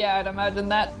tank. Yeah, I'd imagine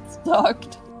that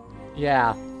sucked.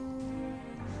 Yeah.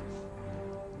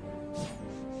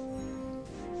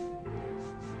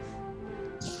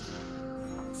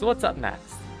 So what's up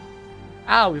next?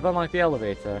 Ah, we've unlocked the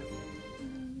elevator.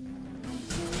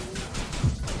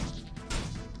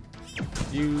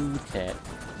 You tit.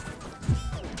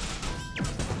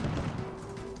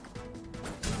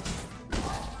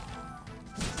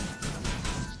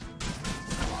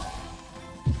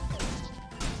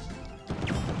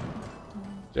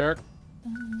 Jerk.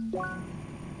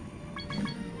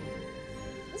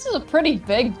 This is a pretty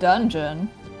big dungeon.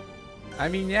 I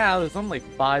mean, yeah, there's only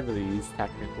 5 of these,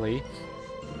 technically.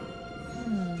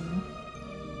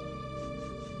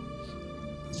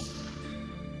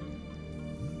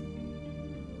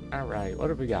 Alright, what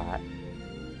have we got?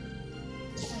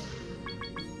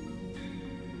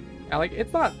 Now, like,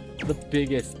 it's not the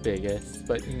biggest,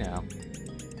 but, you know.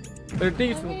 They're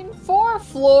decent. I mean, 4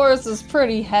 floors is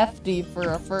pretty hefty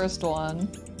for a first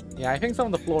one. Yeah, I think some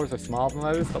of the floors are smaller than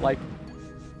others, but, like,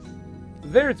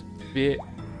 there's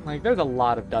there's a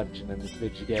lot of dungeon in this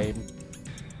video game.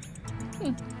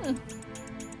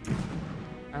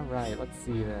 Alright, let's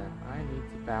see then. I need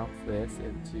to bounce this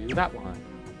into that one.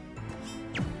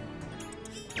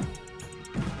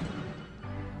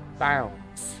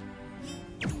 Bounce.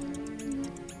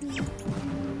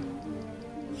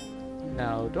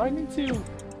 No, do I need to?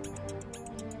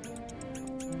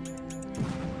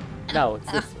 No,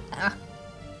 it's this one.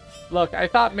 Look, I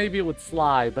thought maybe it would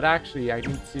slide, but actually I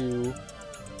need to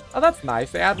Oh, that's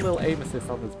nice. They add a little aim assist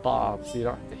on this bomb, so you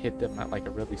don't have to hit them at like a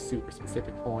really super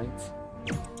specific point.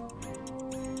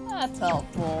 That's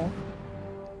helpful.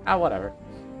 Ah, whatever.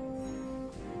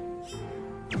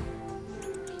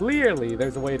 Clearly,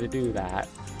 there's a way to do that.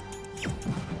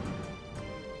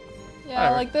 Yeah,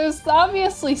 Whatever. like there's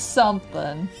obviously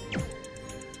something.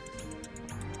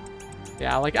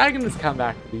 Yeah, like I can just come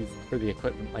back to these for the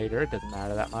equipment later. It doesn't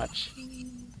matter that much.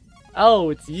 Oh,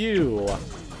 it's you.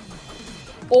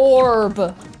 Orb.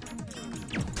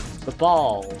 The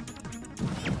ball.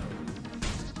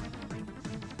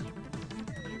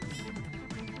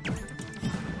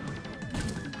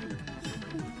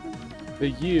 The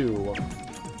U.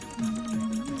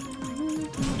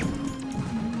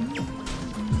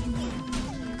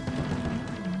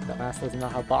 That mask doesn't know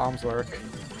how bombs work.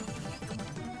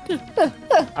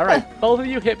 Alright, both of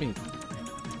you hit me.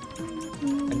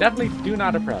 And definitely do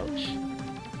not approach.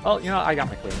 Well, you know, I got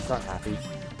my clean, so I'm happy.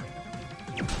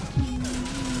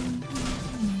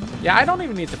 Yeah, I don't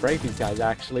even need to break these guys,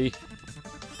 actually.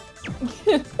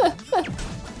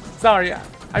 Sorry,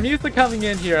 I'm used to coming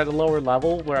in here at a lower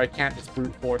level where I can't just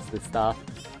brute force this stuff.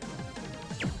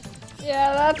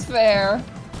 Yeah, that's fair.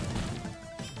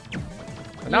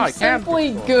 But now You're I can simply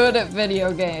brute force. good at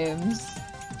video games.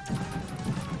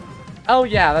 Oh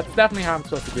yeah, that's definitely how I'm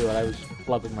supposed to do it. I was just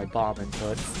flubbing my bomb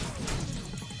inputs.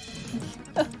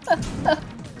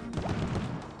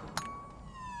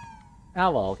 Ah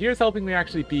well, here's hoping we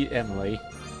actually beat Emily.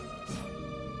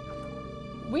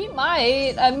 We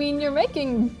might. I mean, you're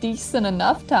making decent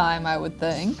enough time, I would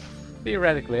think.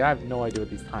 Theoretically, I have no idea what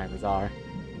these timers are.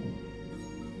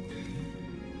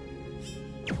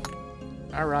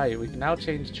 Alright, we can now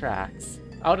change tracks.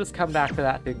 I'll just come back to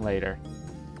that thing later.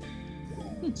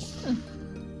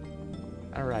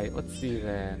 Alright, let's see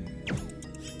then.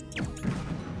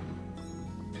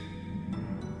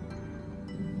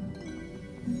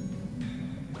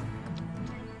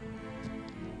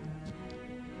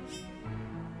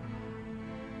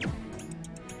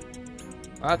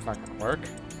 Well, that's not gonna work.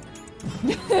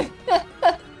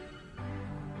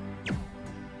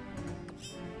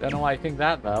 Don't know why I think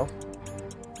that, though.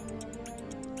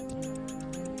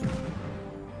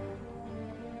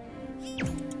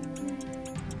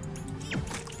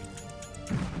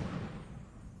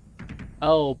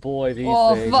 Oh boy, these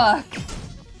Oh, things. fuck.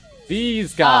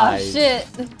 These Ah, guys. shit.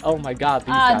 Oh my god, these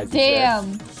Ah, guys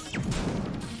damn. exist.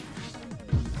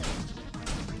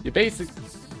 You basically...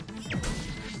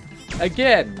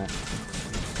 Again!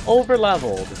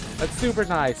 Over-leveled. That's super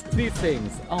nice. These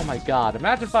things, oh my god.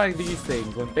 Imagine fighting these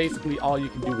things when basically all you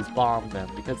can do is bomb them.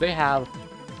 Because they have,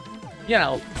 you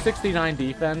know, 69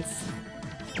 defense.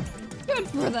 Good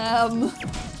for them.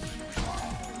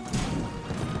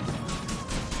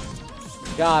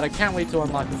 God, I can't wait to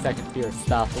unlock the second tier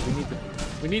stuff, but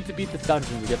we need to beat the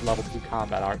dungeon to get level 2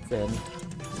 combat arts in.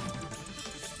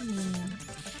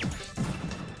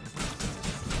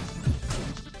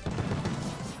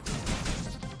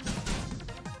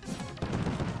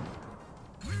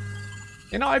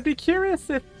 You know, I'd be curious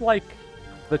if, like,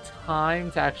 the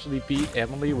time to actually beat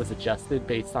Emily was adjusted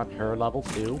based on her level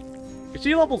too. Because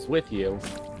she levels with you.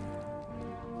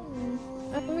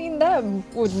 I mean, that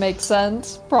would make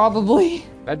sense, probably.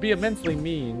 That'd be immensely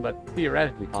mean, but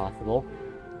theoretically possible.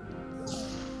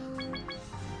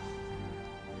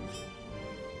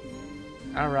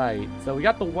 Alright, so we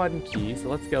got the one key, so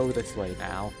let's go this way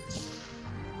now.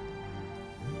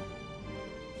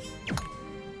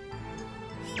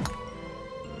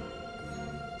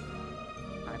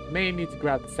 I may need to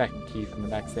grab the second key from the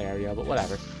next area, but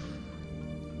whatever.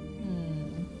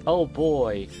 Oh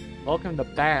boy, welcome to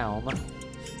Baum.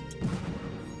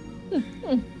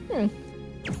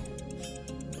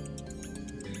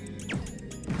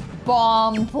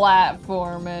 Bomb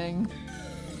platforming.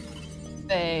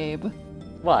 Babe.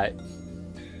 What?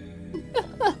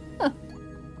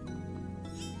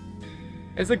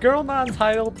 Is a girl not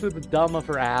entitled to the dumb of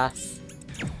her ass?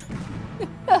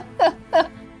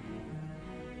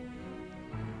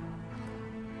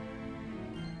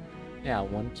 Yeah,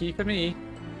 one key for me.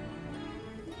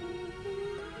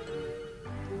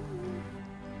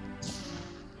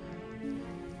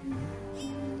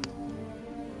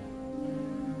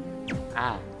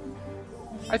 Ah.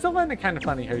 I still find it kind of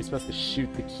funny how you're supposed to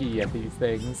shoot the key at these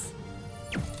things.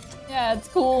 Yeah, it's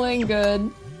cool and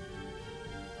good.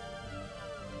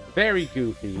 Very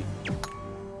goofy.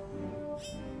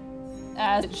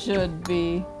 As it should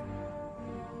be.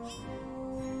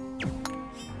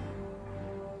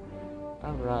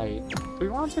 Alright. We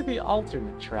went to the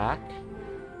alternate track.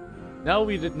 No,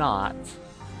 we did not.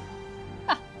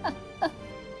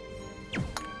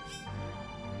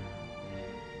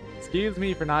 Excuse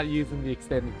me for not using the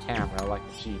extended camera like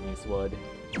a genius would.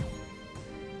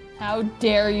 How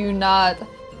dare you not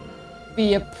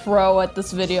be a pro at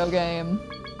this video game?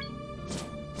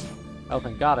 Oh,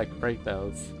 thank God I can break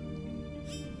those.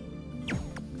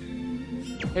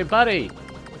 Hey, buddy!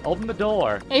 Open the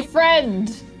door. Hey,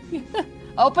 friend!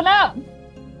 Open up!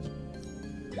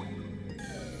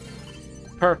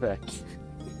 Perfect.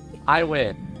 I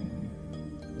win.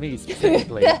 Me,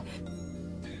 specifically.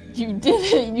 You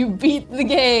did it! You beat the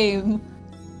game!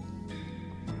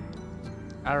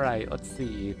 Alright, let's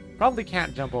see. Probably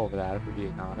can't jump over that if we're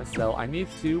being honest, so I need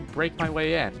to break my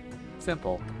way in.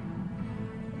 Simple.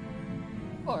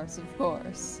 Of course, of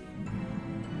course.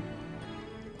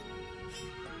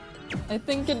 I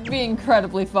think it'd be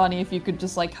incredibly funny if you could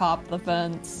just, like, hop the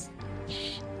fence.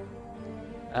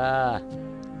 I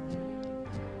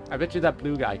bet you that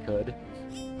blue guy could.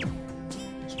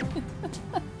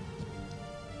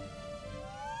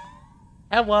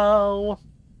 Hello!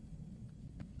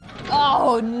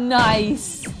 Oh,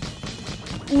 nice!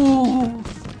 Ooh!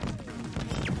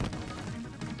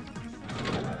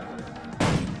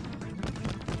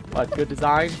 What, good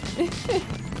design?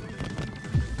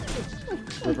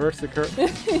 Reverse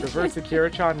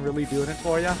Akira-chan really doing it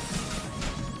for ya?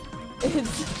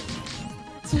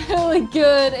 It's really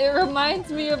good. It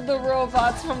reminds me of the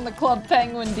robots from the Club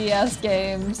Penguin DS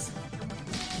games.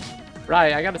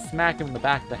 Right, I gotta smack him in the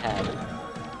back of the head.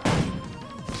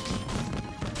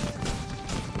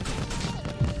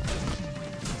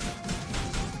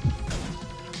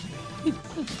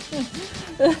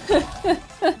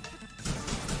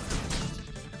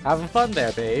 Having fun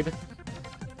there, babe.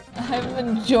 I'm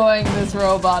enjoying this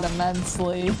robot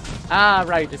immensely. Ah,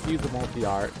 right, just use the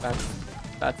multi-art.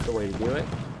 That's the way to do it.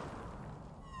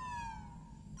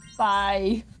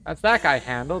 Bye. That's that guy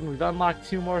handled, and we've unlocked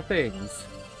 2 more things.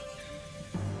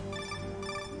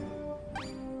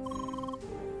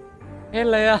 Hey,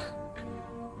 Leia.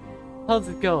 How's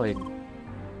it going?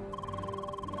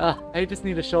 I just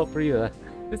need a short breather.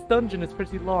 This dungeon is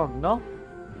pretty long, no?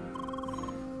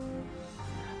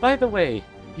 By the way,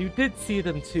 you did see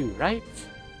them too, right?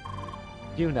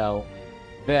 You know,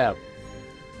 them.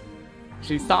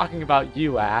 She's talking about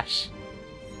you, Ash.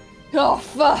 Oh,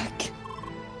 fuck.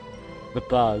 The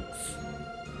bugs.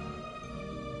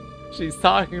 She's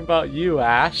talking about you,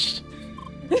 Ash.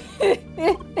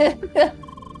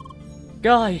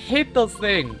 God, I hate those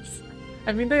things.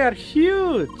 I mean, they are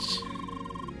huge.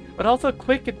 But also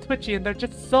quick and twitchy, and there are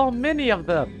just so many of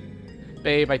them.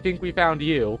 Babe, I think we found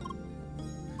you.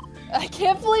 I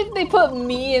can't believe they put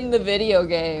me in the video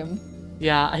game.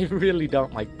 Yeah, I really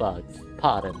don't like bugs.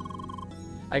 Pardon.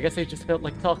 I guess I just felt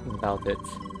like talking about it.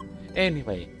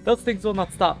 Anyway, those things will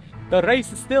not stop. The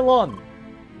race is still on.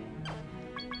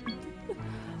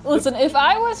 Listen, if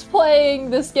I was playing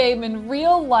this game in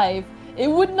real life, it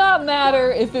would not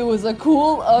matter if it was a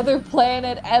cool other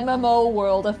planet MMO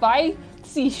world. If I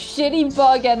see shitty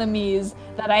bug enemies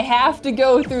that I have to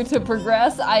go through to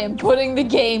progress, I am putting the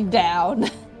game down.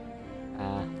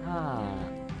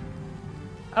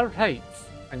 Alright,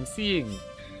 I'm seeing.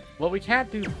 Well, we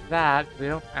can't do that. They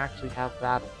don't actually have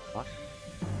that unlocked.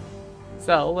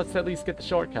 So, let's at least get the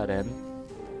shortcut in.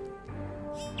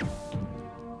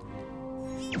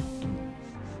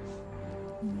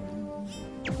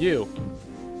 You.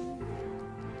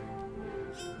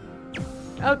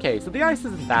 Okay, so the ice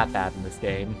isn't that bad in this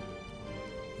game.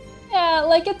 Yeah,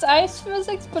 like it's ice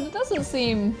physics, but it doesn't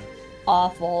seem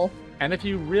awful. And if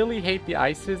you really hate the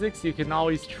ice physics, you can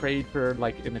always trade for,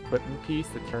 like, an equipment piece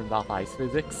that turns off ice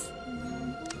physics.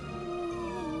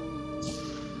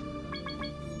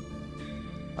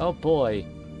 Oh boy.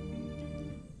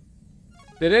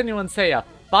 Did anyone say a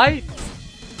fight?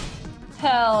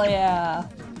 Hell yeah.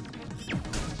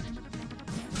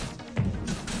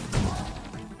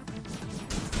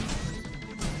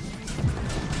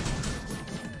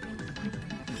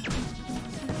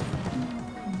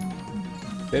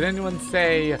 Did anyone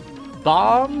say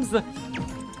bombs?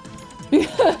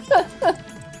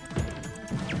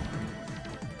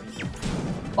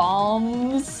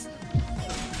 Bombs?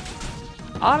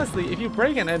 Honestly, if you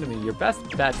break an enemy, your best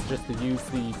bet's just to use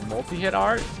the multi-hit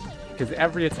art, because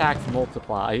every attack's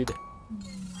multiplied.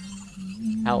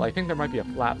 Hell, I think there might be a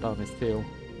flat bonus too.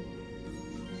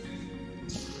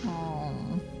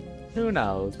 Who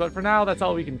knows? But for now, that's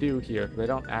all we can do here. They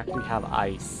don't actually have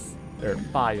ice or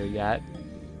fire yet.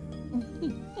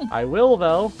 I will,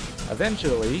 though,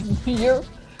 eventually. You're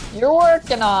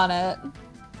working on it.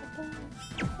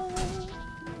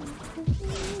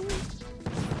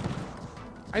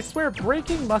 I swear,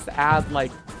 breaking must add,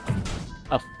 like,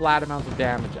 a flat amount of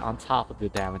damage on top of the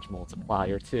damage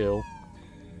multiplier, too.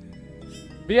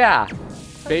 But yeah,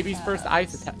 baby's first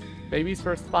ice attack. Baby's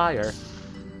first fire.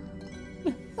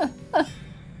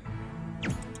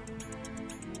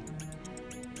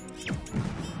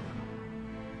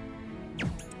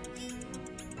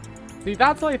 See,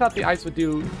 that's what I thought the ice would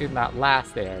do in that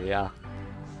last area.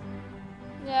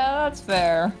 Yeah, that's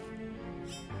fair.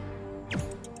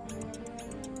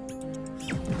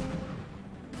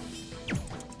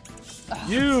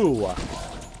 You!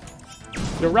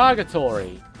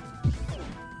 Derogatory.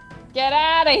 Get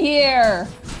out of here!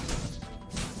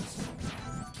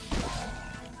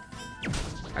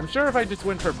 I'm sure if I just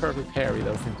went for perfect parry,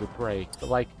 those things would break. But,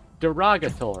 like,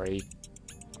 derogatory.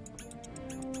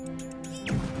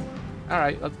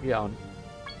 Alright, let's get on.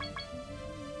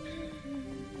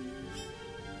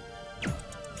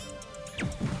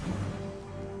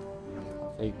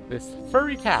 Take this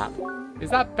furry cap. Is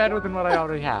that better than what I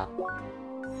already have?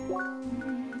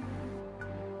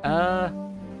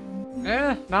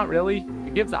 Not really.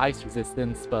 It gives ice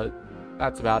resistance, but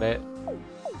that's about it.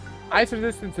 Ice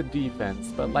resistance and defense,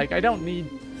 but like I don't need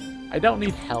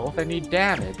health, I need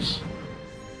damage.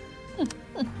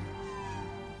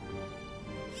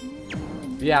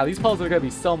 Yeah, these puzzles are gonna be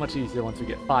so much easier once we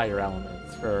get fire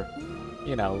elements for,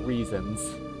 you know, reasons.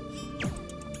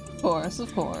 Of course,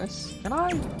 of course. Can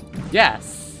I?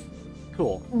 Yes!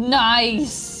 Cool.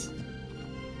 Nice!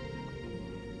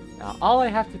 Now, all I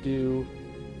have to do...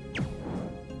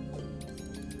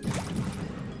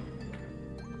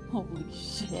 Holy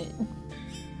shit.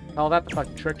 Oh, that's the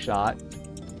fucking trick shot.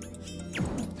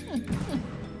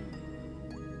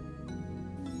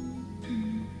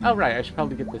 Oh, right, I should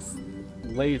probably get this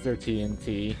laser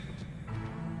TNT.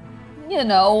 You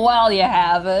know, while you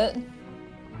have it.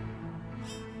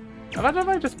 Imagine if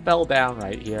I just fell down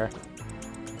right here.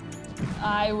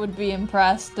 I would be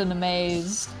impressed and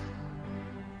amazed.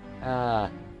 Oh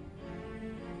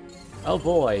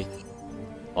boy.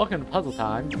 Welcome to puzzle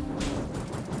time.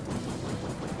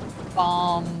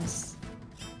 Bombs.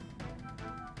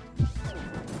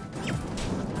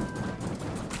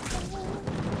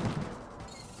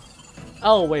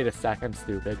 Oh, wait a sec, I'm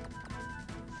stupid.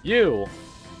 You!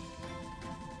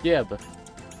 Gib.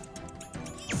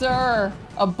 Sir,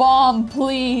 a bomb,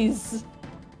 please.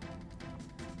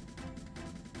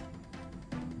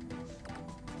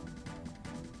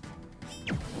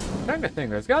 I'm trying to think,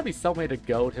 there's gotta be some way to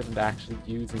goad him to actually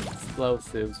using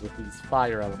explosives with these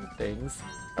fire element things.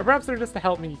 Or perhaps they're just to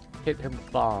help me hit him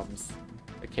with bombs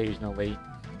occasionally.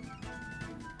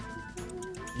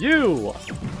 You!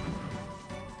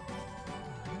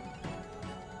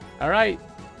 Alright.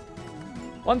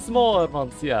 Once more,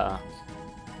 monsieur.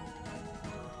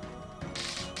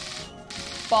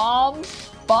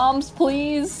 Bombs? Bombs,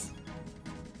 please?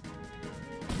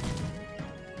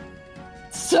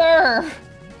 Sir!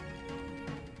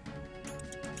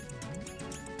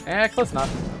 Close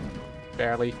enough.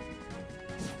 Barely.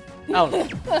 Oh,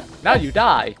 no. Now you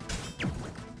die.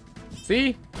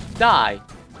 See? Die.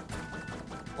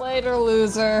 Later,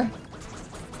 loser.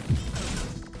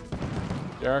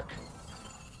 Jerk.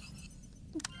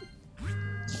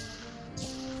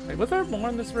 Wait, was there more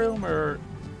in this room, or...?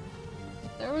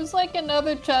 There was like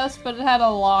another chest, but it had a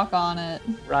lock on it.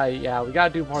 Right, yeah, we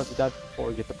gotta do more of the dungeon before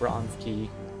we get the bronze key.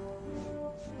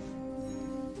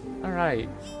 Alright.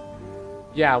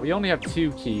 Yeah, we only have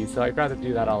 2 keys, so I'd rather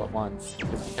do that all at once,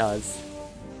 just because.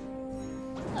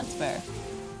 That's fair.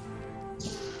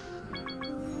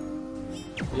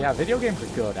 Yeah, video games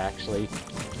are good, actually.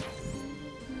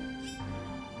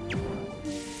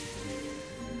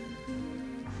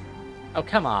 Oh,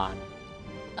 come on.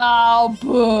 Oh,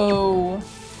 boo.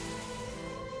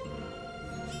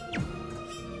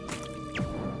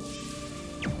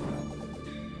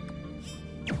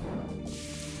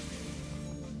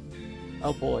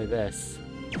 Oh boy, this.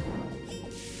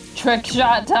 Trick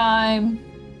shot time.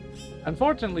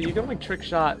 Unfortunately, you can only trick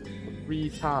shot 3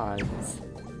 times.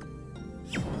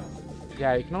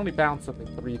 Yeah, you can only bounce something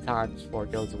 3 times before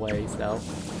it goes away, so...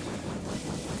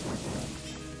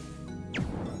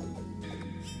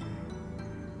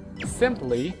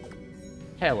 Simply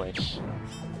hellish.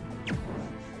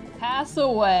 Pass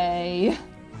away.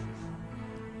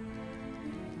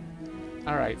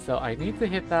 Alright, so I need to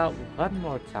hit that 1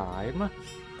 more time.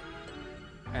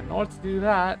 And in order to do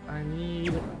that, I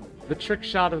need the trick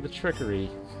shot of the trickery.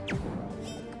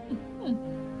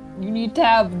 You need to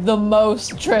have the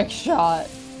most trick shot.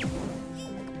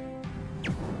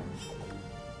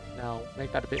 Now,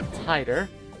 make that a bit tighter.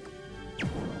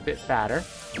 A bit fatter.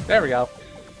 There we go.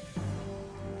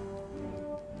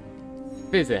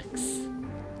 Physics.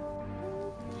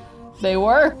 They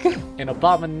work. An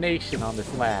abomination on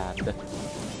this land.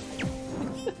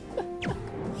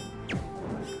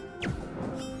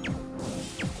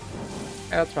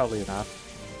 That's probably enough.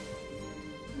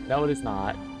 No, it is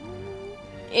not.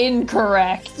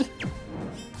 Incorrect.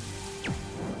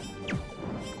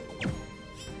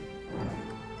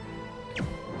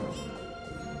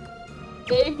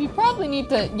 Dave, you probably need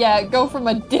to, yeah, go from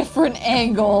a different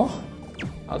angle.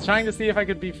 I was trying to see if I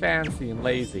could be fancy and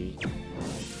lazy.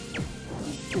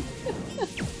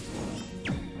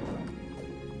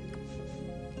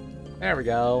 There we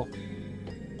go.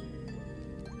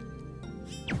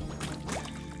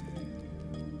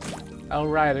 Oh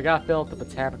right, I gotta fill out the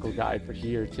botanical guide for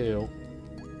here too.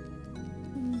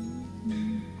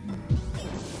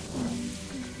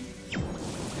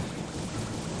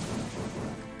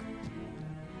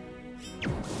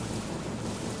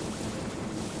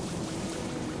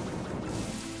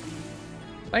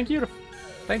 Thank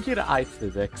you to Ice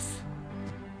Physics.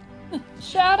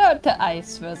 Shout out to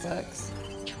Ice Physics.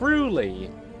 Truly,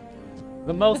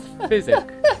 the most physic.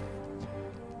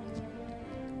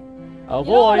 Oh You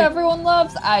know what boy, everyone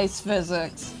loves? Ice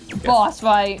Physics. Boss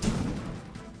fight.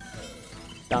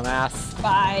 dumbass.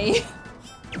 Bye.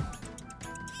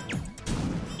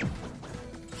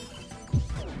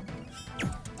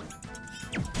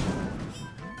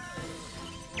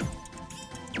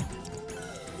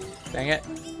 Dang it.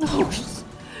 Oh,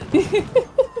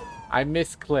 I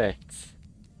misclicked.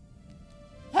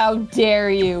 how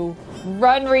dare you?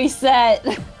 Run reset.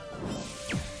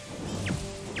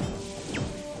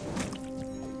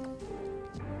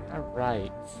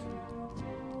 Alright.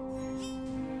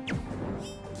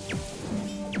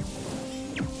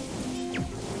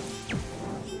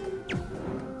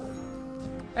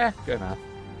 Good enough.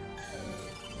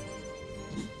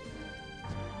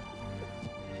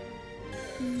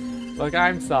 Look,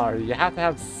 I'm sorry. You have to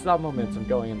have some momentum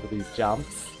going into these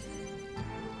jumps.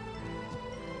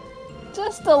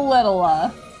 Just a little,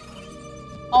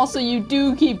 Also, you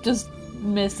do keep just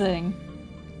missing.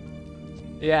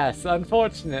 Yes,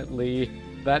 unfortunately,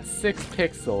 that's 6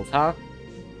 pixels, huh?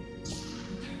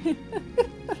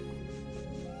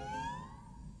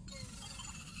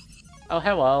 Oh,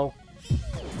 hello.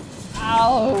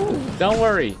 Ow. Don't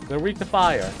worry, they're weak to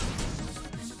fire.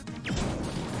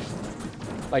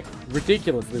 Like,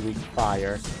 ridiculously weak to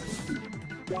fire.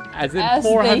 As in As they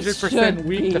 400% should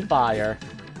weak to be. fire.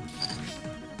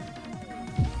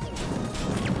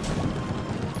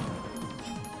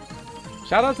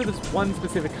 Shout out to this one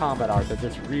specific combat art that's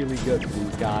just really good for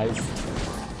these guys.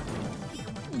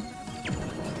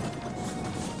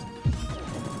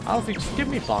 Honestly, just give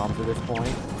me bombs at this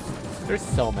point. There's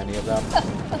so many of them.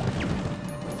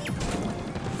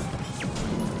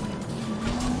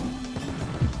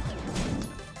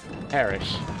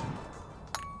 Perish.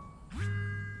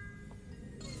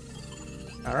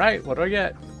 Alright, what do I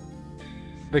get?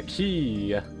 The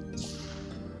key.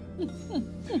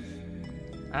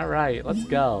 Alright, let's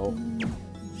go.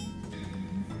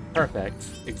 Perfect.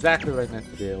 Exactly what I meant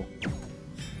to do.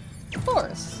 Of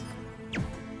course.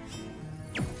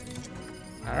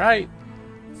 Alright.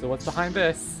 So what's behind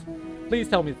this? Please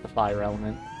tell me it's the fire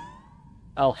element.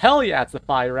 Oh, hell yeah, it's the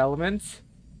fire element!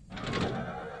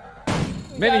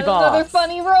 Mini boss! Another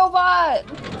funny robot!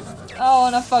 Oh,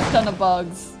 and a fuck ton of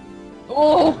bugs.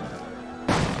 Oh!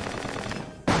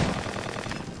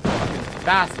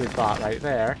 Bastard bot right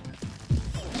there.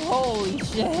 Holy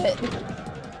shit.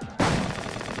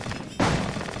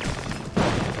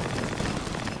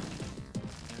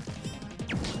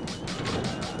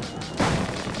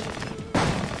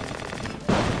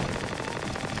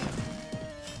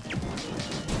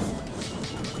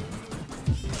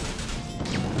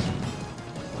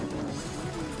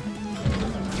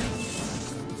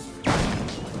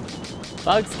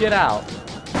 Bugs, get out.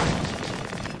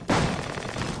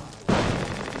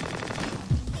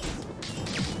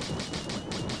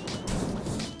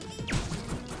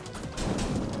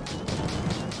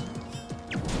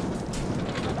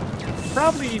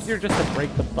 Probably easier just to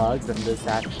break the bugs than just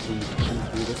actually shoot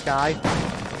through this guy.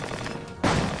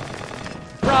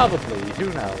 Probably,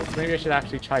 who knows? Maybe I should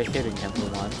actually try hitting him for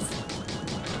once.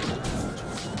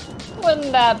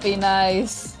 Wouldn't that be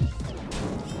nice?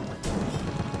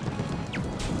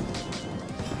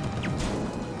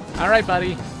 Alright,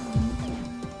 buddy.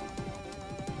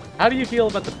 How do you feel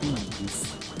about the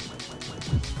bees?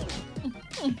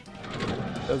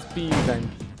 Those bees I'm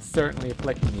certainly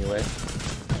afflicting you with.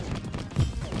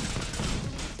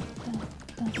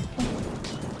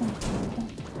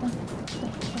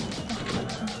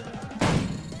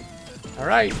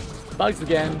 Alright, bugs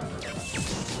again.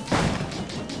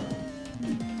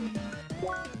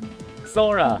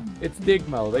 Sora, it's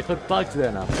Digmo. They put bugs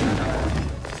in them.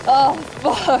 Oh,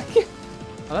 fuck.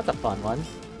 Oh, that's a fun one.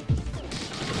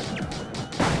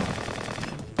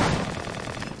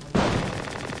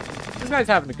 guy's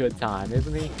having a good time,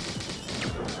 isn't he?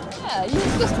 Yeah,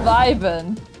 he's just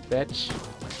vibing. Bitch.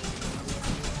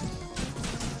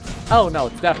 Oh no,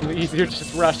 it's definitely easier to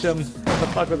just rush him. What the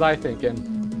fuck was I thinking?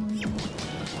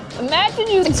 Imagine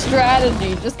using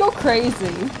strategy. Just go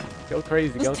crazy. Go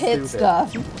crazy, Just go hit stupid.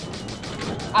 stuff.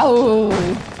 Ow.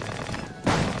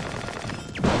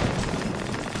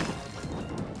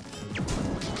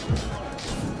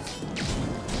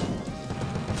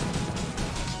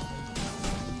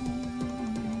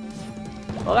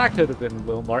 Well, that could have been a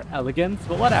little more elegant,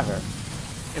 but whatever.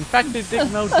 Infected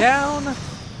Digno down,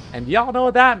 and y'all know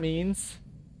what that means.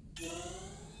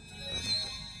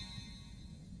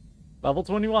 Level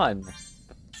 21.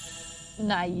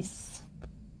 Nice.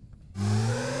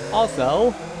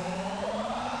 Also,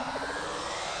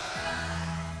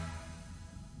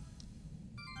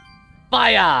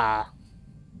 fire!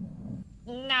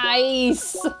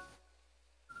 Nice.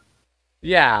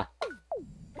 Yeah.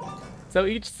 So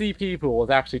each CP pool is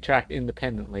actually tracked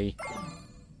independently.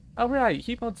 Oh right,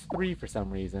 heat mode's 3 for some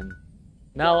reason.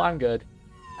 No, I'm good.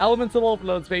 Elemental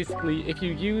overload's basically if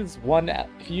you use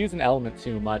an element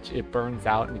too much, it burns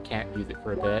out and you can't use it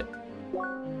for a bit.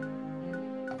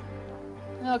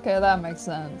 Okay, that makes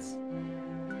sense.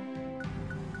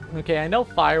 Okay, I know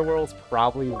Fire Whirl's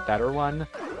probably the better one,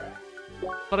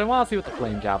 but I want to see what the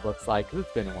Flame Jab looks like, because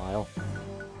it's been a while.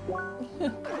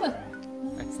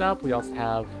 Next up, we also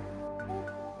have...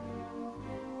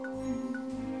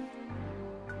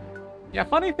 Yeah,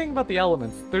 funny thing about the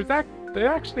elements, they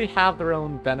actually have their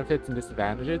own benefits and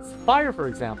disadvantages. Fire, for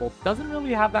example, doesn't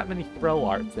really have that many throw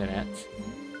arts in it.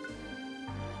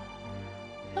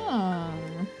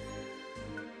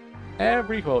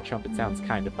 Every Coil Trumpet sounds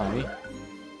kind of funny.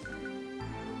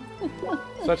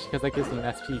 Especially because that gives me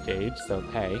an SP gauge, so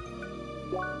hey.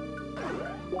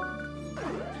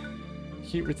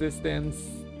 Heat resistance.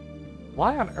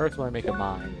 Why on earth would I make a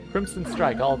mine? Crimson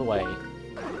Strike all the way.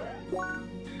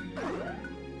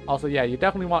 Also, yeah, you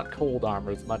definitely want cold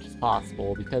armor as much as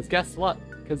possible, because guess what?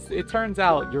 Because it turns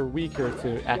out you're weaker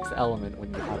to X element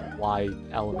when you have Y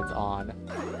element on.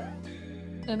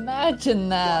 Imagine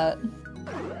that.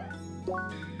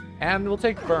 And we'll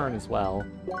take Burn as well.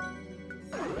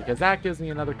 Because that gives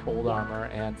me another cold armor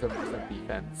and 7%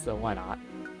 defense, so why not?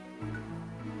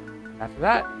 After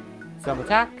that, some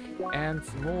attack and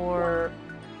some more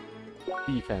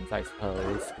defense, I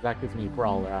suppose. Because that gives me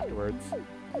Brawler afterwards.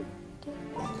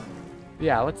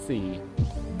 Yeah, let's see.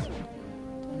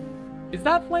 Is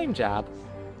that Flame Jab?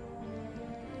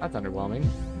 That's underwhelming.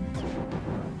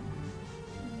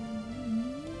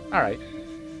 Alright.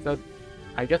 So,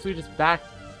 I guess we just back...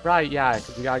 Right, yeah,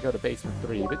 because we gotta go to Basement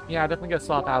 3. But yeah, definitely gotta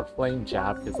swap out Flame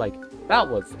Jab, because, like, that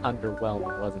was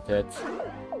underwhelming, wasn't it?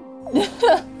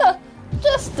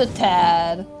 Just a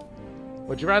tad.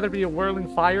 Would you rather be a Whirling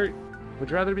Fire...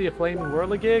 Would you rather be a Flaming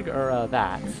Whirligig, or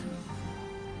that?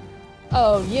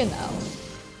 Oh, you know.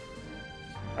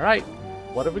 Alright,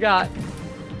 what have we got?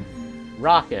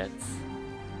 Rockets.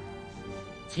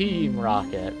 Team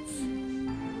Rockets.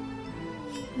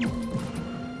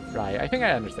 Right, I think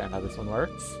I understand how this one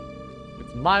works.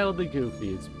 It's mildly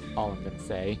goofy is all I'm gonna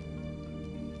say.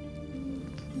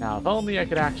 Now, if only I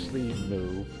could actually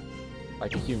move,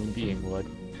 like a human being would.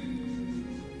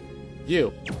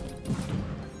 You!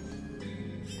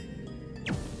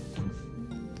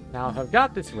 Now, if I've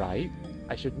got this right,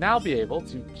 I should now be able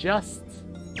to just...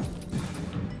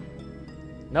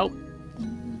 Nope.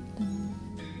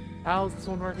 How does this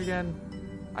one work again?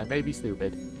 I may be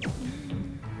stupid.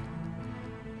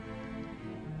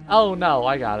 Oh no,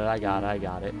 I got it.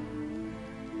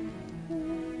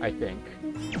 I think.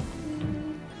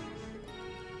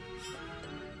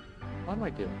 What am I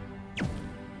doing?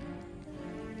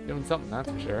 Doing something,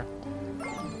 that's for sure.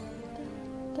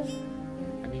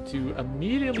 I need to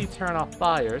immediately turn off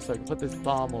fire so I can put this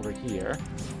bomb over here.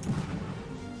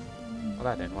 Well,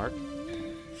 that didn't work.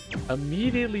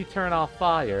 Immediately turn off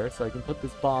fire so I can put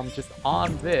this bomb just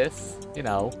on this, you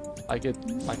know, like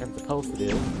I'm supposed to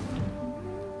do.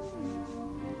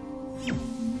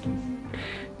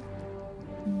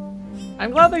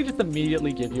 I'm glad they just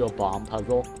immediately give you a bomb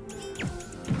puzzle.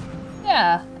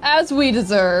 Yeah, as we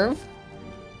deserve.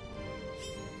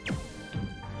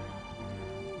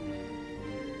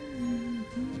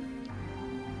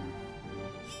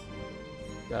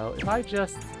 So, if I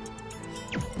just...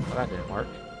 Well, that didn't work.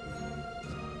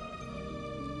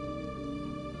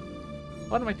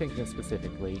 What am I thinking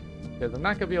specifically? Because I'm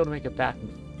not going to be able to make it back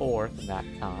and forth in that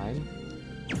time.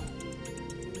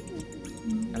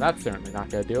 And that's certainly not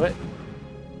going to do it.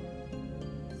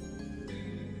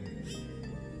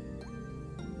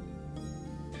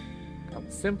 I'll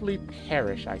simply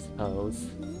perish, I suppose.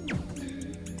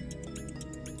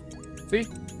 See?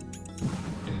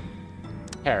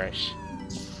 Perish.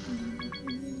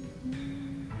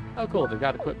 Oh cool, they've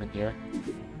got equipment here.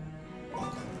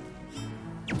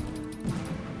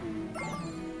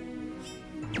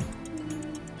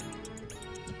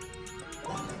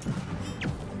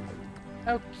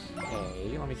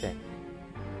 Okay, let me think.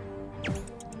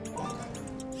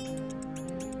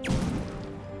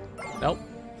 Nope.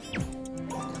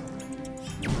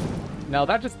 No,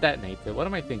 that just detonates it. What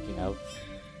am I thinking of?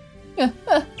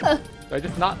 So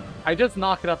I just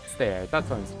knock it up the stairs. That's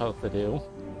what I'm supposed to do.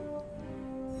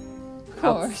 Of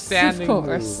course, Outstanding of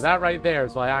course. move. That right there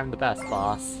is why I'm the best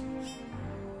boss.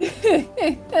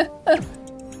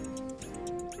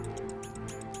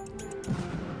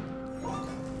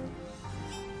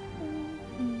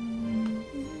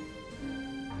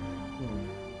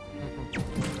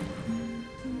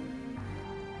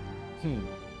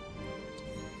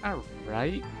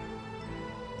 Alright.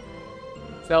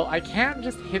 So I can't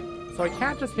just hit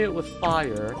it with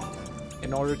fire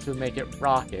in order to make it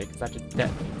rocket, because that just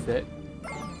detonates it.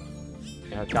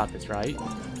 Yeah, I've got this right.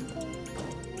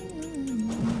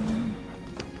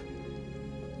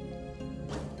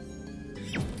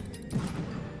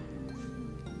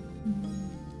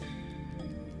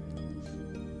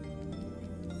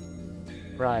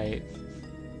 Right.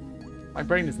 My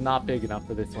brain is not big enough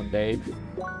for this one, babe.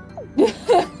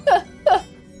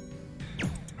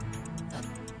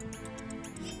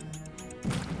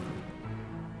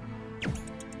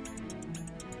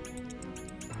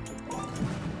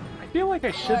 I feel like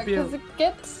I should be able... Because it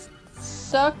gets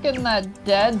stuck in that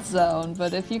dead zone,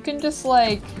 but if you can just,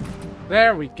 like...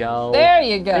 There we go. There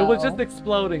you go. It was just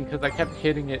exploding because I kept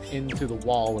hitting it into the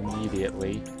wall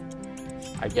immediately.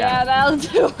 I guess. Yeah, that'll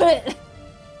do it.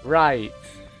 Right.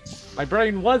 My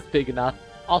brain was big enough.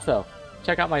 Also,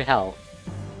 check out my health.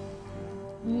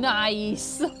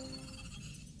 Nice.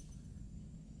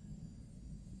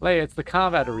 Leia, it's the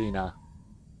combat arena.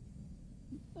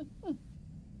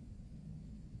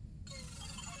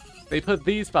 They put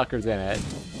these fuckers in it.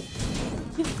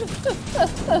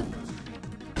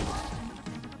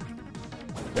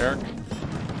 Jerk.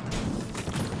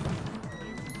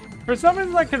 For some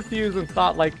reason I confused and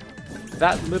thought like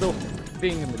that little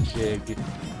thing in the jig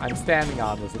I'm standing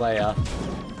on was Leia.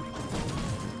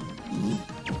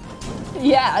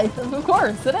 Yeah, of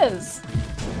course, it is.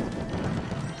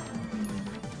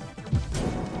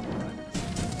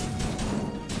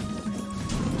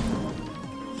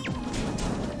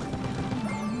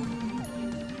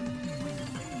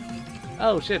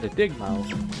 Oh shit, a Digmo.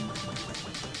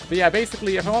 But yeah,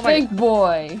 basically if I want Big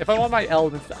boy. if I want my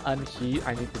elements to unheat,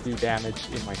 I need to do damage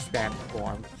in my standard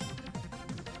form.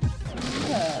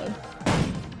 Okay.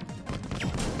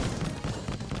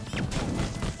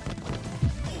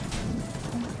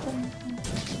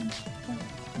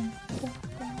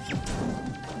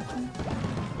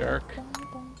 Jerk.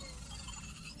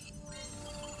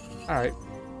 Alright.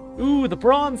 Ooh, the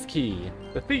bronze key!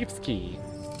 The thief's key.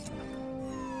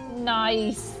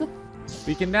 Nice.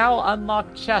 We can now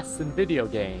unlock chests in video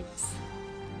games.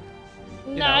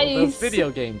 You Nice. know, those video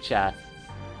game chests.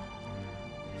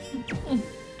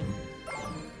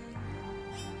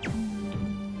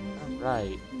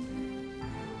 Alright.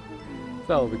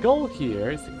 So, the goal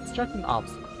here is to construct an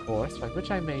obstacle course by which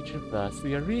I may traverse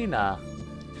the arena.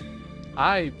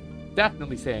 I'm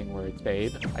definitely saying words,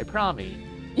 babe. I promise.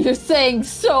 You're saying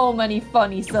so many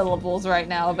funny syllables right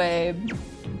now, babe.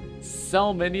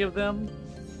 So many of them.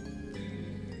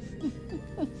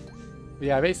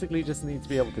 Yeah, I basically just need to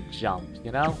be able to jump,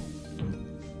 you know?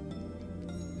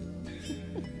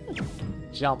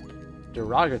 Jump.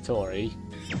 Derogatory.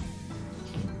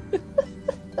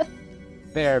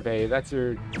 There, babe. That's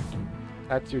your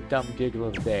dumb giggle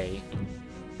of the day.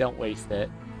 Don't waste it.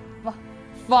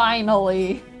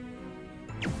 Finally.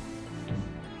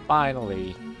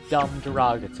 Finally. Dumb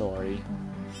derogatory.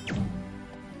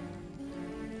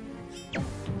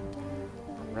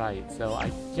 Right, so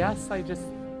I guess I just...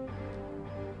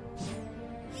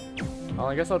 Well,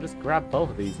 I guess I'll just grab both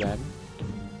of these then.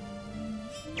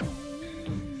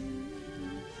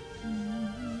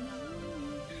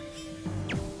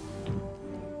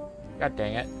 God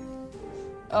dang it.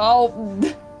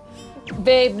 Oh,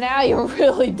 babe, now you've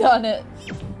really done it.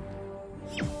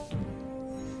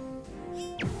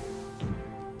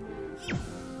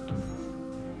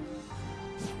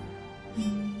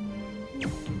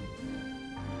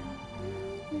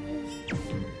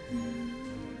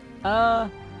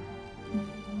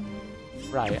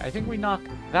 Right, I think we knock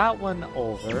that one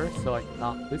over, so I can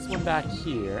knock this one back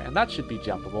here, and that should be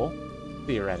jumpable,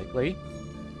 theoretically.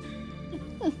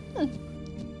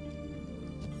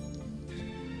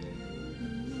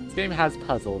 This game has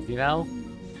puzzles, you know?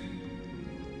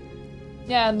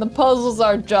 Yeah, and the puzzles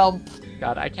are jump.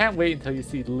 God, I can't wait until you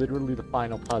see literally the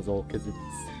final puzzle, because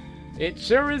it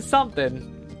sure is something.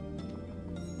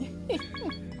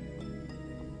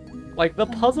 Like, the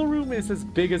puzzle room is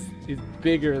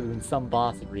bigger than some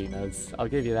boss arenas. I'll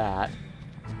give you that.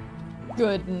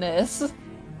 Goodness.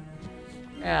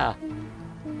 Yeah.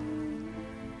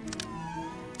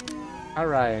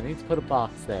 Alright, I need to put a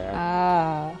box there.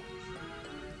 Ah.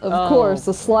 Of Oh. course,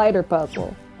 the slider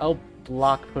puzzle. Oh,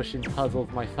 block pushing puzzles,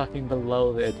 my fucking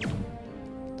beloved.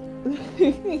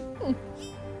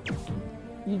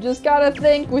 You just gotta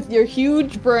think with your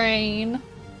huge brain.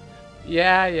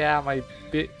 Yeah,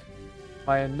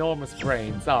 my enormous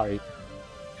brain, sorry.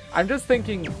 I'm just kind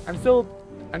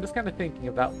of thinking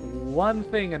about one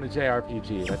thing in a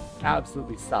JRPG that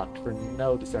absolutely sucked for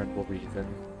no discernible reason.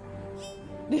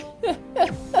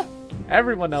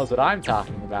 Everyone knows what I'm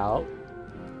talking about.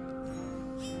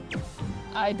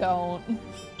 I don't.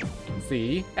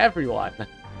 See? Everyone.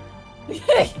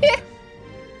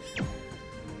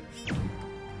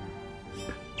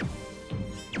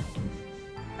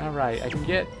 Alright, I can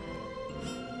get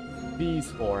these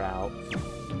 4 out.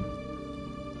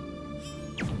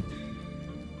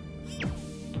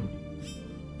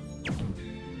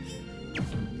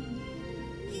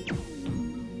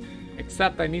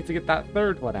 Except I need to get that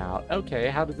 3rd one out. Okay,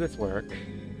 how does this work?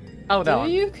 Oh no.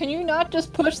 Do you? Can you not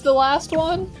just push the last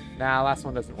one? Nah, last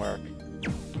one doesn't work.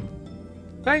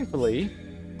 Thankfully,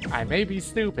 I may be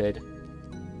stupid.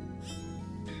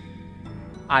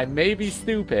 I may be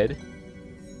stupid.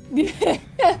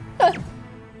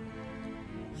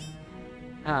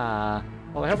 Ah.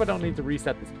 Well, I hope I don't need to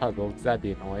reset this puzzle, because that'd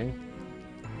be annoying.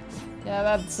 Yeah,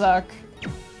 that'd suck.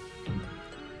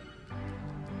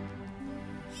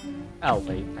 Oh,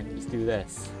 wait, I can just do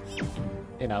this.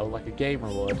 You know, like a gamer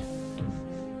would.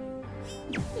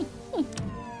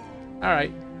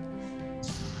 Alright.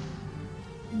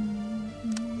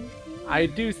 I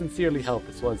do sincerely hope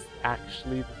this was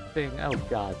actually the thing. Oh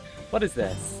god. What is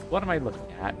this? What am I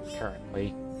looking at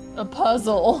currently? A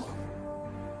puzzle.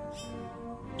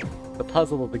 The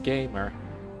puzzle of the gamer.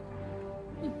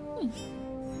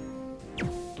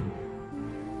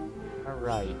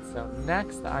 Alright, so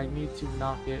next I need to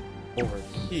knock it over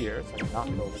here, so I can knock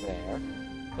it over there.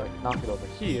 So I can knock it over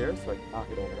here, so I can knock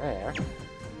it over there.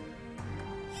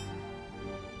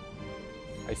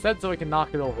 I said so I can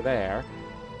knock it over there.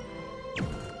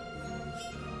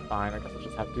 Fine, I guess I'll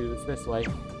just have to do this way.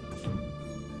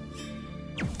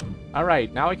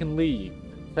 Alright, now I can leave.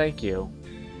 Thank you.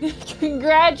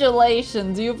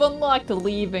 Congratulations, you've unlocked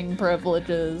leaving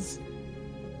privileges.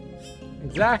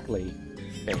 Exactly,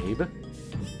 babe.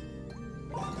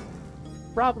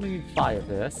 Probably need fire for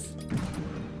this.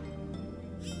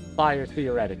 Fire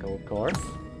theoretical, of course.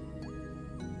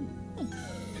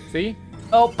 See?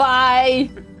 Oh, bye!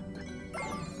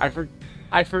 I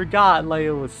forgot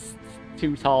Leia was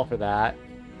too tall for that.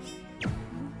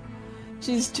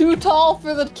 She's too tall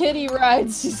for the kiddie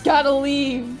rides. She's gotta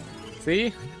leave.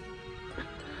 See?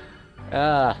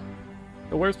 The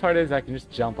worst part is I can just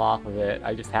jump off of it.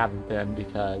 I just haven't been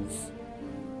because...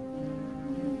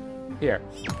 Here.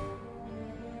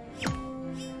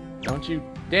 Don't you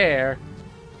dare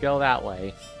go that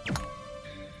way.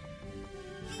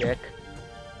 Dick.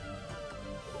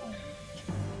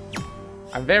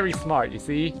 I'm very smart, you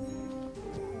see?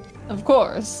 Of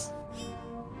course.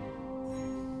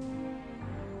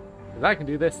 'Cause I can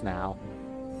do this now.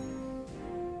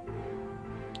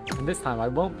 And this time I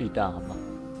won't be dumb.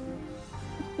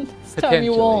 This time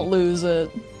you won't lose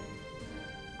it.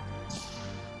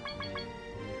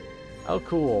 Oh,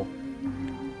 cool.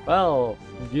 Well,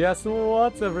 guess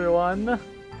what, everyone?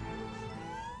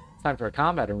 It's time for a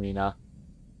combat arena.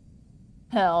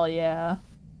 Hell yeah.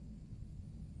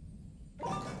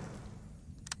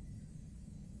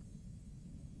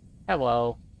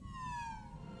 Hello.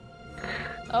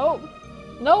 Oh,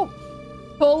 nope.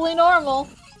 Totally normal.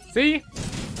 See?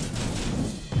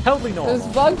 Totally normal.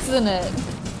 There's bugs in it.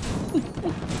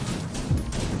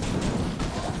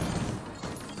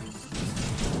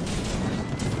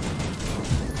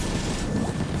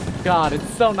 God, it's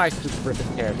so nice to just rip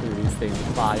and tear through these things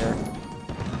with fire.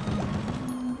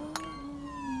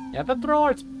 Yeah, the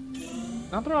thrower's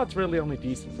really only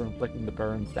decent for inflicting the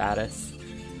burn status.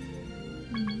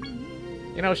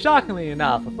 You know, shockingly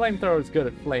enough, a flamethrower is good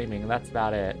at flaming, and that's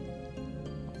about it.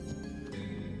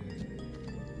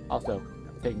 Also,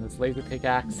 I'm taking this laser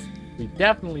pickaxe. We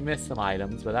definitely missed some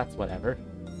items, but that's whatever.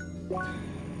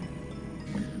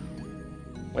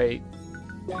 Wait.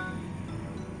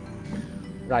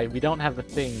 Right, we don't have the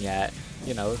thing yet.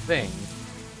 You know, the thing.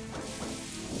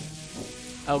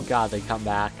 Oh god, they come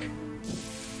back.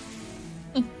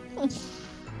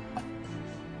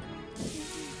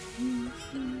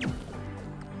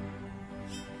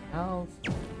 How's...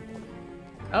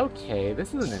 Okay,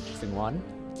 this is an interesting one.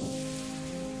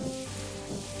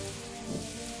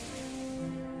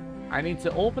 I need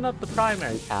to open up the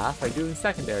primary path by doing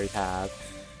secondary paths.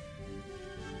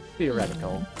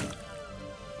 Theoretical.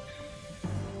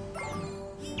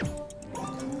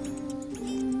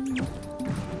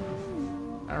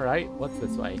 Alright, what's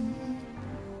this way?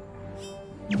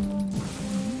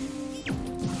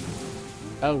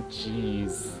 Oh,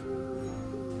 jeez.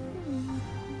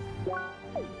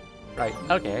 Right,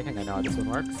 okay, I think I know how this one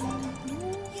works.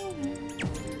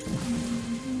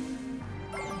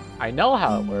 I know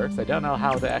how it works, I don't know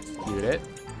how to execute it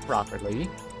properly.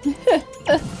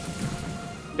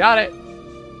 Got it!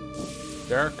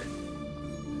 Jerk.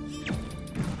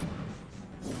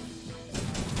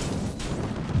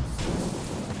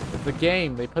 It's a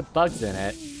game, they put bugs in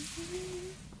it.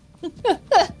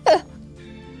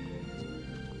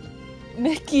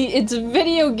 Mickey, it's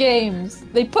video games.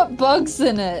 They put bugs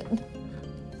in it.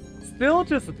 Still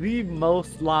just the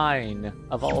most line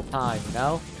of all time, you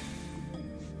know?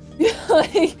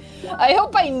 Like, I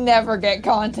hope I never get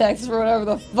context for whatever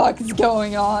the fuck is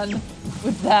going on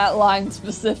with that line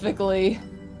specifically.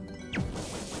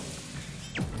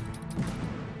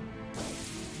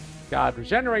 God,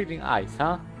 regenerating ice,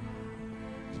 huh?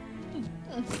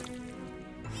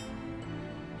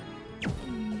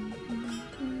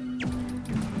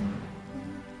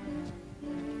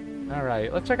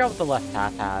 Alright, let's check out what the left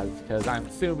path has, because I'm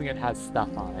assuming it has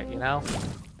stuff on it, you know?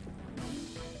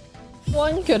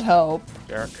 One could hope.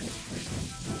 Jerk.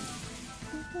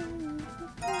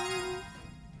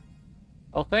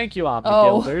 Oh, thank you,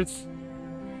 Omni-Guilders.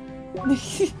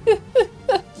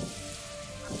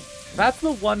 That's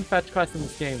the one fetch quest in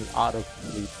this game that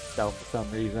auto-completes itself for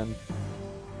some reason.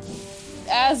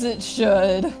 As it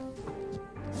should.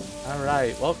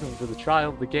 Alright, welcome to the trial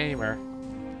of the gamer.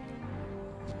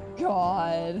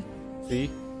 God.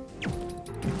 See?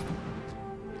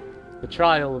 The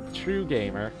trial of the true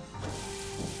gamer.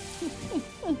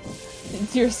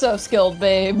 You're so skilled,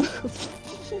 babe.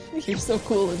 You're so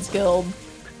cool and skilled.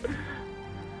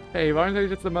 Hey, aren't I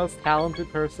just the most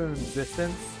talented person in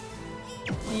existence?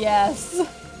 Yes.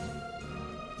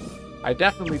 I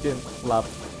definitely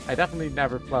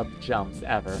never flubbed jumps,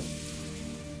 ever.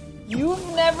 You've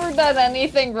never done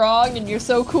anything wrong and you're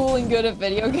so cool and good at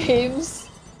video games.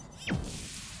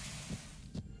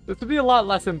 This would be a lot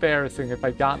less embarrassing if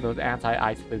I'd gotten those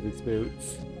anti-ice physics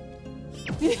boots.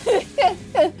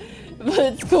 But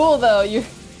it's cool though, you're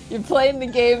playing the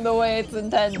game the way it's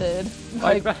intended.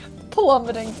 Like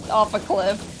plummeting off a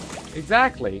cliff.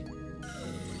 Exactly.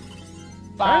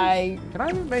 Bye. Can I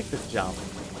even make this jump?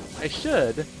 I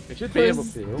should be able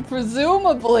to.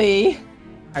 Presumably.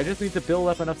 I just need to build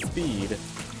up enough speed.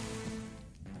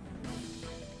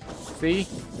 See?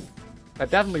 That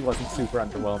definitely wasn't super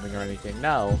underwhelming or anything,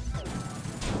 no.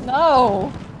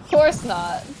 No, of course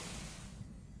not.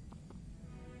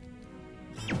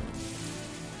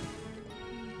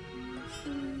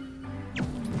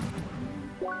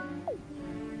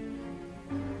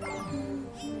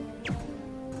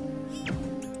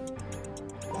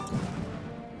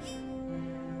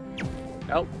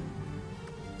 Nope.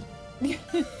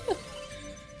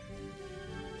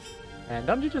 Man,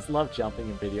 don't you just love jumping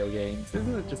in video games?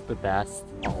 Isn't it just the best,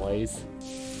 always?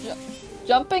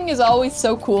 Jumping is always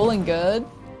so cool and good.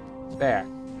 There.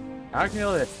 Now I can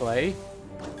go this way.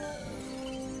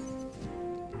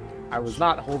 I was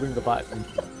not holding the button.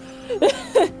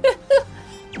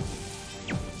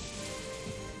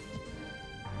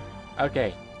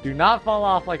 Okay, do not fall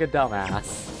off like a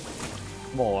dumbass.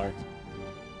 More.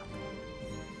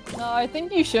 No, I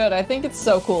think you should. I think it's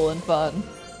so cool and fun.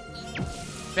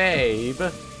 Babe.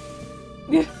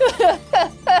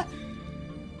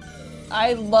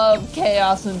 I love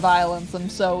chaos and violence. I'm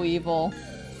so evil.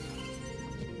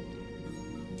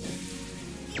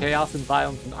 Chaos and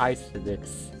violence and ice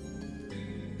physics.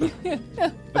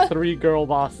 The three girl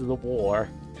bosses of war.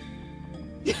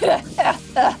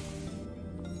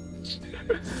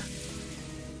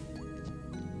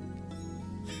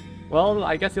 Well,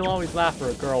 I guess you'll always laugh for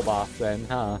a girl boss then,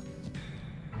 huh?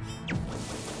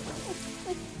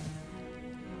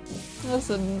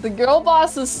 Listen, the girl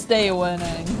bosses stay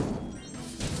winning.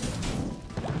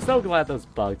 I'm so glad those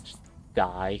bugs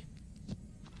die.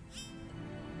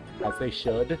 As they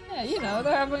should. Yeah, you know,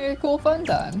 they're having a cool fun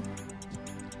time.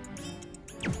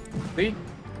 See?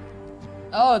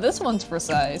 Oh, this one's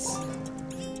precise.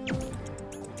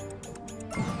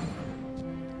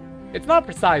 It's not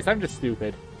precise, I'm just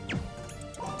stupid.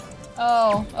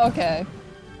 Oh, okay.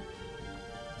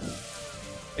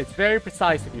 It's very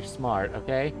precise if you're smart,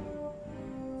 okay?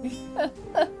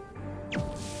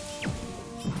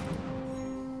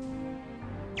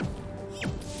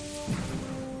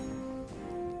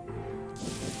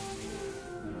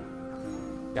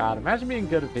 God, imagine being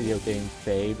good at video games,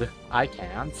 babe. I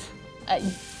can't. I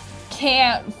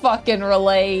can't fucking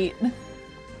relate.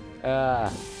 I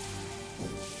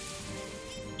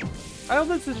hope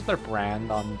this is just their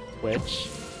brand on Twitch.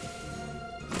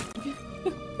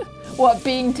 What,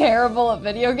 being terrible at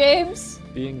video games?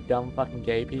 Being dumb fucking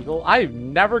gay people. I've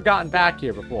never gotten back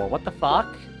here before. What the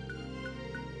fuck?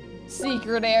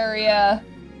 Secret area.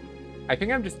 I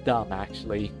think I'm just dumb,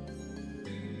 actually.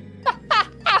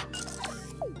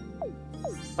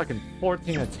 Fucking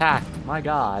 14 attack. My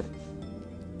god.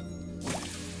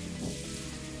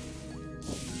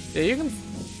 Yeah, you can...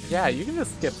 Yeah, you can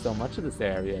just skip so much of this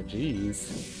area.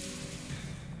 Jeez.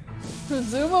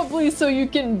 Presumably so you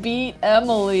can beat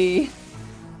Emily.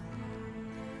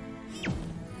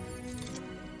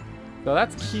 So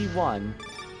that's key 1.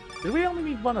 Did we only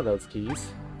need one of those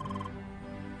keys?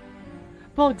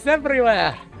 Bugs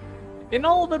everywhere! In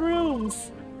all the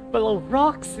rooms! Below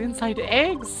rocks, inside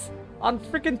eggs! On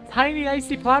freaking tiny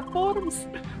icy platforms?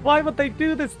 Why would they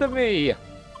do this to me?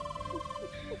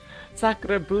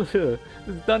 Sacre bleu, this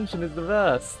dungeon is the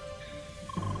worst.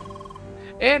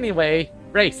 Anyway,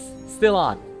 race, still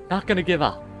on. Not gonna give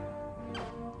up.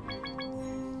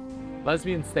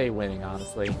 Lesbians stay winning,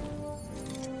 honestly.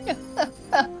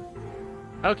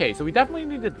 Okay, so we definitely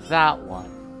needed that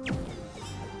one.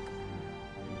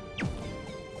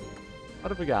 What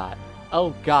have we got?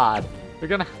 Oh god, we're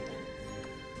gonna...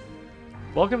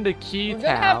 Welcome to Key Town. We're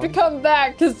gonna have to come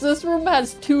back because this room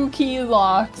has 2 key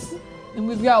locks. And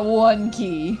we've got 1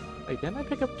 key. Wait, didn't I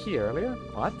pick up key earlier?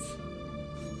 What?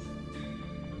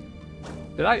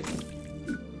 Did I...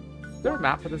 Is there a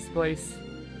map for this place?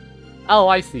 Oh,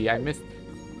 I see. I missed...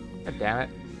 God damn it.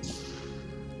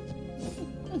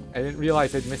 I didn't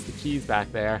realize I'd missed the keys back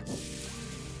there.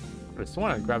 I just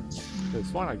want to grab the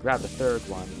 3rd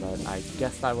one, but I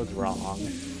guess I was wrong.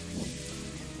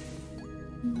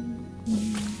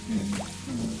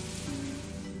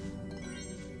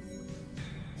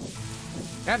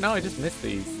 Yeah, no, I just missed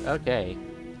these. Okay.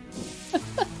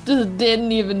 Just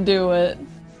didn't even do it.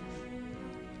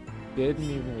 Didn't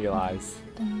even realize.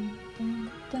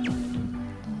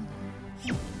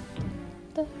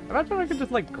 Imagine I could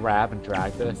just, like, grab and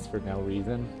drag this for no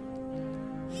reason.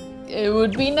 It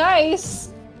would be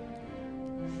nice.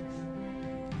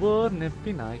 Wouldn't it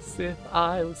be nice if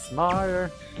I was smarter?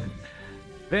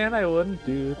 Then I wouldn't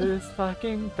do this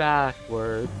fucking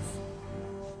backwards.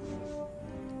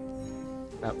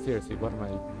 No, seriously, what am I...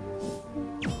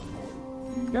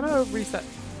 Gonna reset...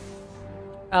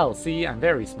 Oh, see, I'm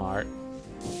very smart.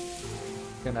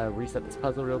 Gonna reset this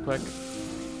puzzle real quick.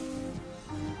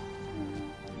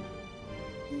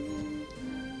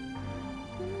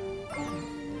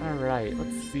 Alright,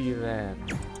 let's see then.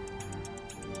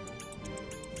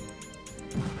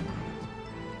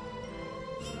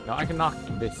 Now I can knock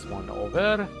this one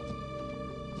over.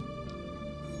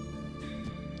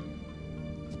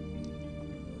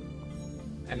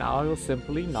 And now I will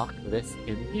simply knock this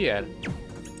in here.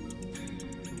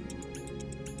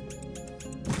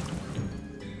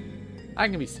 I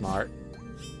can be smart.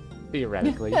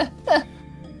 Theoretically. What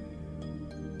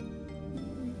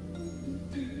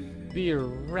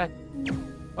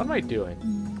am I doing?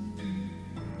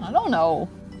 I don't know.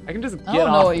 I can just get off I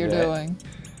don't know what of you're it. doing.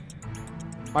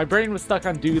 My brain was stuck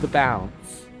on do the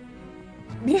bounce.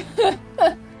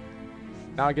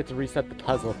 Now I get to reset the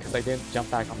puzzle because I didn't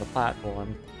jump back on the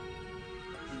platform.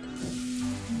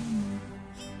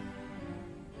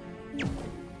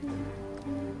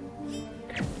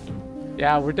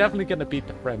 Yeah, we're definitely gonna beat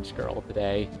the French girl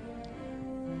today.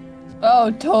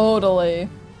 Oh, totally.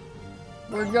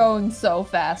 We're going so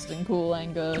fast and cool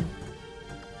and good.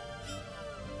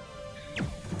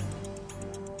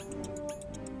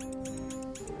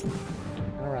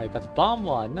 Alright, that's bomb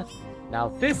 1. Now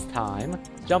this time,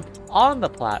 jump on the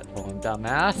platform,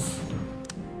 dumbass.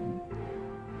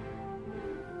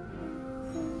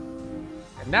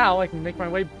 And now I can make my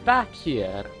way back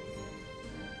here.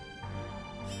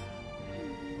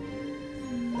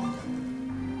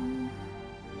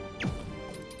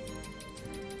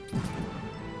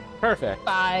 Perfect.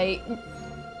 Bye.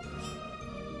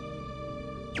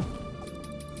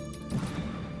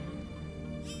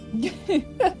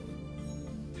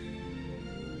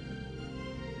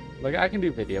 Look, I can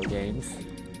do video games.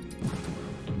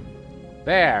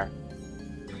 There.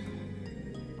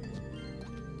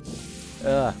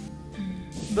 Ugh.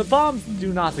 The bombs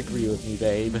do not agree with me,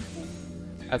 babe.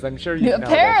 As I'm sure you know.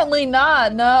 Apparently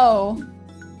not, no.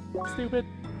 Stupid.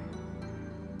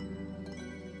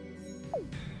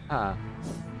 Huh.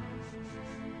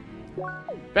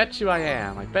 Bet you I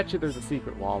am. I bet you there's a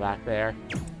secret wall back there.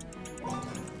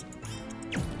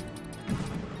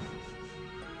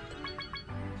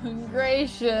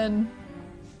 Migration.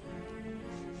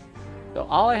 So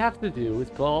all I have to do is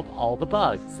blow up all the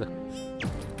bugs.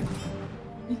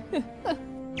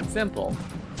 Simple.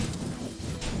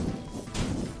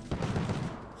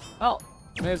 Well,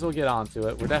 may as well get on to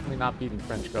it. We're definitely not beating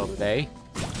French Girl today.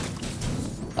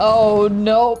 Oh,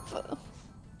 nope.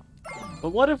 But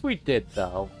what if we did,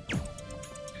 though?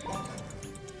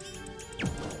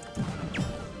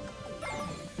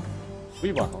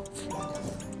 We won't.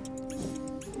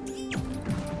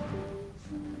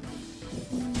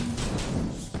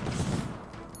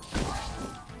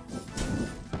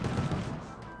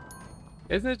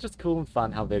 Isn't it just cool and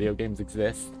fun how video games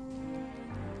exist?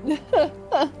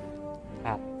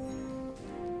 Ah.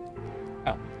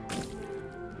 Oh.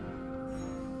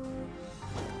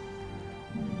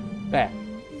 There.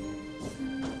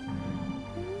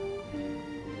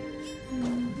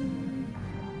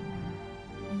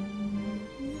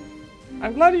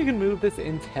 I'm glad you can move this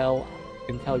until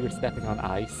you're stepping on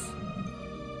ice.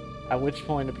 At which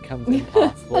point it becomes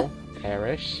impossible.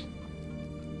 Perish.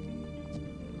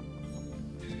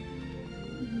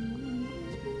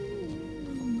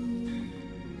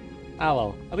 Oh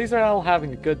well, at least they're all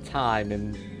having a good time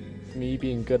and me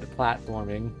being good at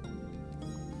platforming.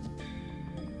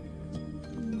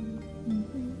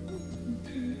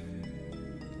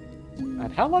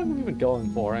 And how long have we been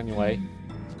going for anyway?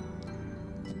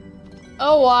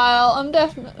 A while. I'm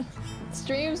definitely.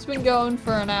 Stream's been going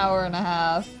for an hour and a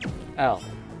half. Oh.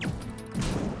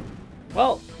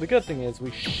 Well, the good thing is we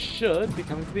should be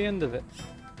coming to the end of it.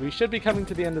 We should be coming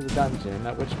to the end of the dungeon,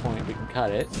 at which point we can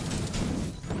cut it.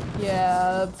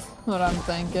 Yeah, that's what I'm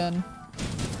thinking.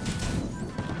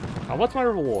 Now, what's my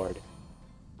reward?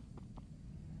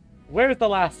 Where's the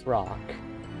last rock?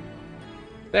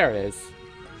 There it is.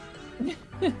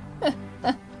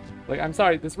 Like, I'm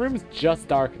sorry, this room is just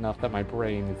dark enough that my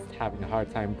brain is having a hard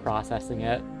time processing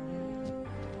it.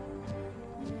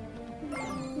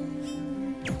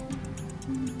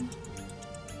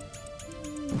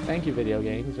 Thank you, video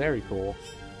games. Very cool.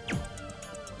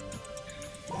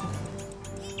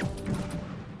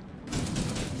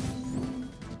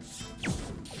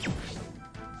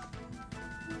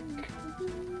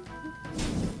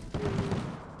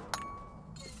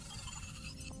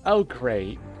 Oh,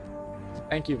 great.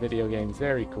 Thank you, video games.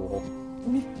 Very cool.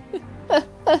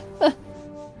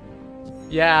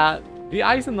 Yeah, the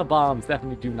ice and the bombs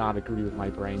definitely do not agree with my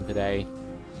brain today.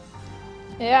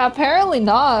 Yeah, apparently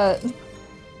not.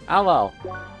 Oh well.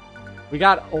 We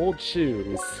got old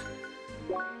shoes.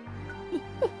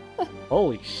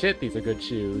 Holy shit, these are good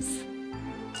shoes.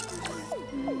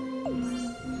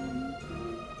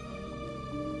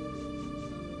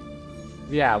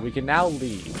 Yeah, we can now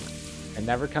leave and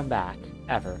never come back,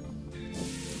 ever.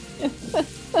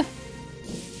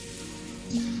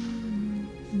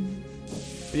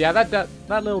 Yeah, that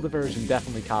little diversion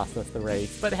definitely cost us the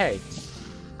race, but hey.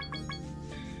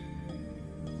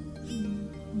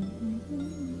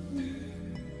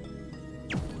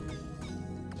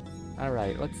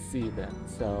 Alright, let's see then.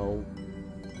 So,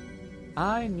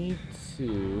 I need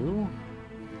to...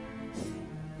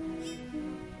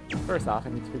 First off, I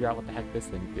need to figure out what the heck this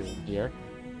thing's doing here.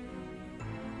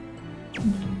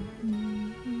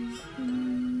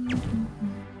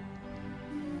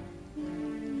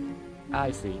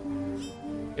 I see.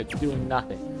 It's doing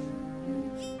nothing.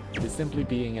 It is simply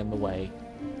being in the way.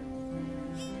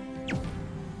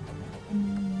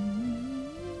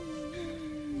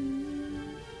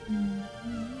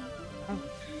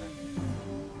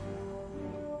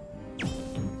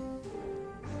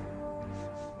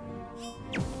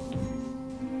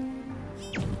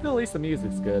 At least the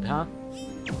music's good, huh?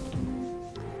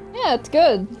 Yeah, it's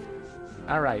good.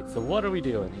 Alright, so what are we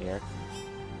doing here?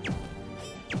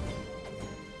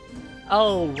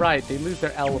 Oh, right, they lose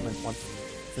their element once,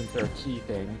 since they're a key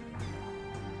thing.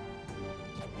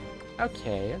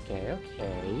 Okay.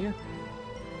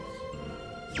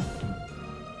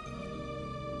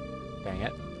 Dang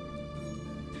it.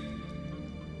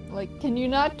 Like, can you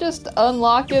not just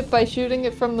unlock it by shooting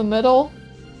it from the middle?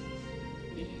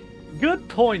 Good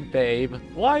point, babe.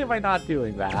 Why am I not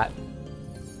doing that?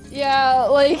 Yeah,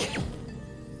 like...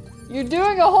 You're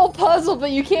doing a whole puzzle, but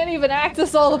you can't even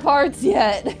access all the parts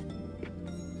yet.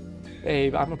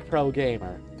 Babe, I'm a pro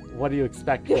gamer. What do you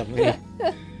expect from me?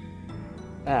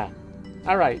 Ah.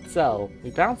 Alright, so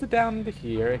we bounce it down into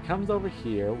here, it comes over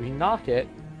here, we knock it.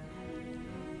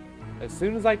 As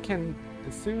soon as I get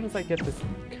this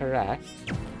correct.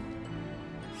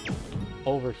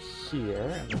 Over here,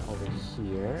 and then over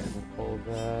here, and then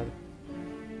over...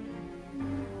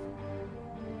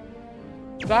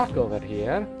 back over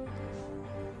here.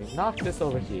 We knock this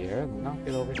over here, and knock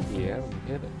it over here, and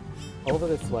hit it over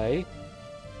this way.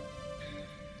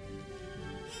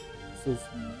 This is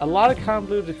a lot of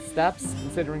convoluted steps,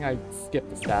 considering I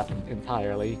skipped a step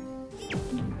entirely.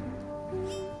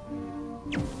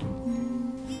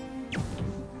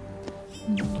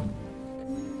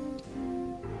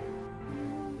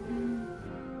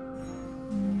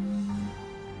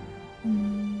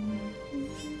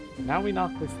 Now we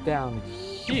knock this down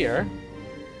here.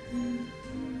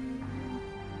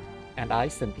 And I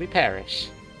simply perish.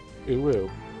 Ooh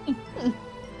woo.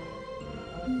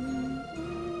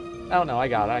 Oh no, I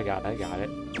got it.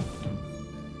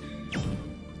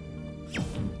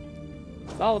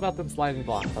 It's all about them sliding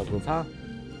block puzzles, huh?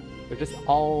 They're just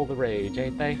all the rage,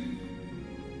 ain't they?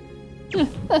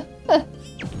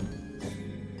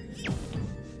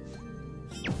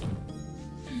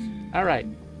 Alright.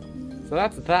 So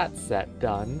that's that set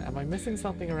done. Am I missing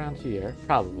something around here?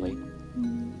 Probably.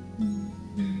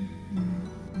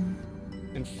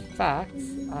 In fact,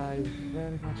 I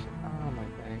very much am, I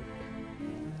think.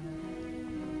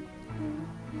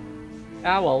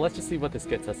 Ah well, let's just see what this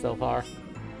gets us so far.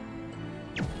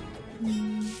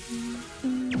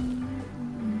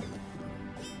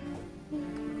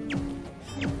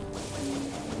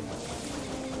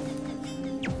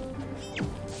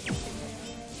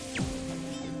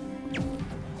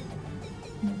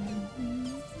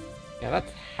 Yeah,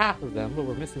 that's half of them, but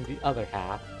we're missing the other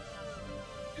half.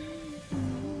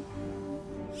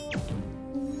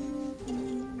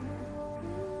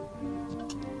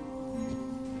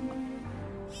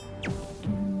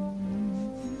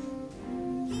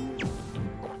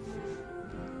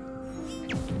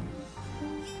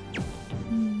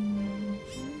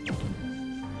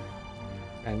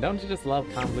 And don't you just love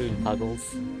convoluted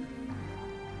puzzles?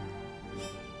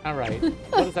 Alright,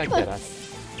 what does that get us?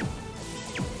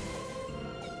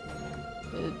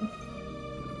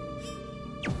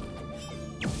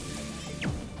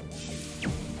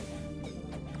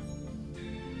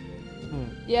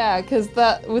 Yeah, because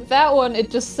with that one, it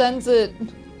just sends it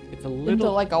It's a little... into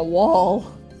like a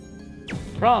wall.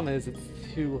 Problem is, it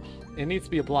needs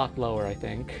to be a block lower, I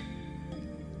think.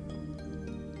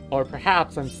 Or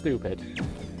perhaps I'm stupid.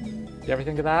 Did you ever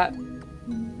think of that?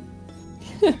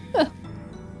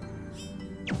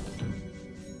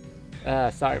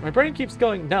 Sorry, my brain keeps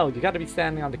going, no, you gotta be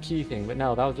standing on the key thing, but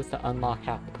no, that was just to unlock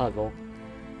half the puzzle.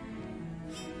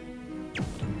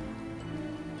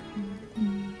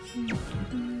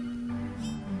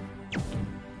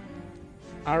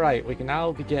 Alright, we can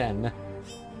now begin.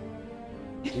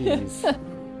 Jeez.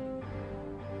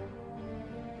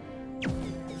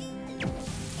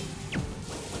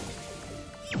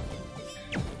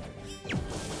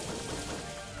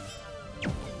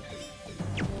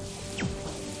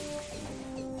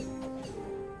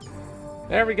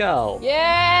 There we go!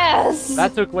 Yes!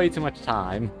 That took way too much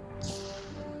time.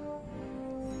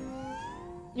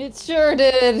 It sure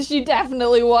did. She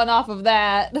definitely won off of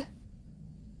that.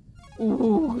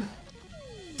 Ooh.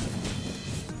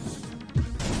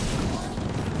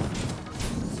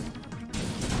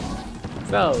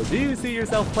 So, do you see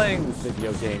yourself playing this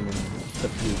video game in the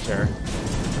future?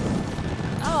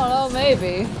 I don't know,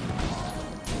 maybe.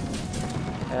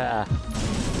 Yeah.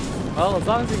 Well, as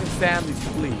long as you can stand these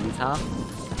fleas, huh?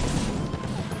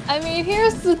 I mean,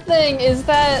 here's the thing, is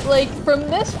that, like, from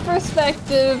this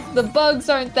perspective, the bugs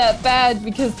aren't that bad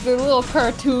because they're little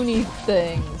cartoony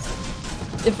things.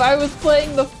 If I was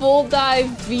playing the Full Dive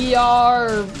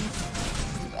VR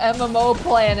MMO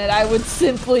Planet, I would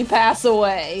simply pass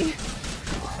away.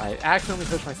 I accidentally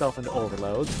pushed myself into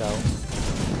overload, so...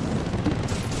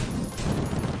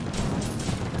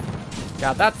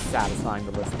 God, that's satisfying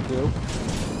to listen to.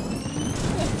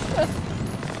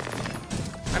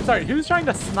 I'm sorry, who's trying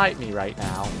to snipe me right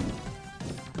now?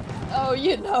 Oh,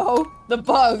 you know, the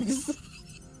bugs.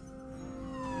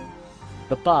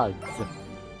 The bugs.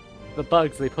 The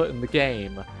bugs they put in the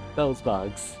game. Those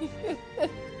bugs.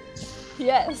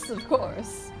 Yes, of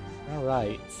course.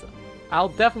 Alright. I'll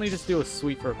definitely just do a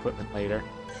sweep for equipment later.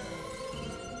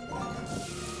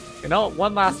 You know,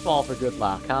 one last fall for good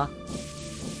luck, huh?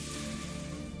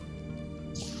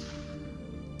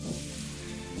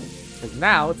 Because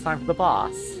now it's time for the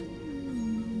boss.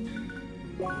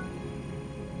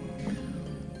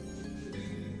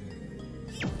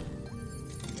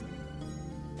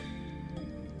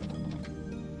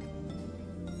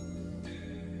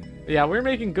 Yeah, we're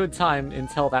making good time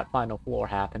until that final floor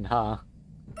happened, huh?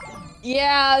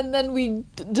 Yeah, and then we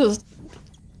just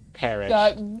Perish.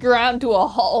 got ground to a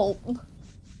halt.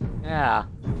 Yeah.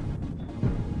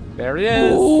 There he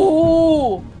is!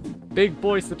 Ooh! Big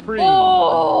Boy Supreme!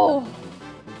 Oh!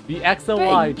 The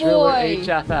XLY Big Driller boy.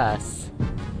 HFS.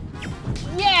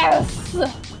 Yes!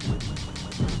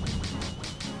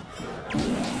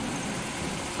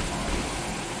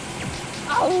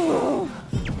 Oh!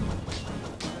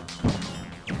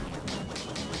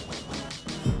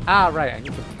 Ah, right, I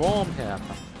need to bomb him.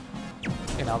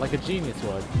 You know, like a genius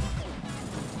would.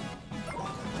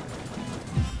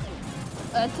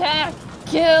 Attack!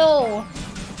 Kill!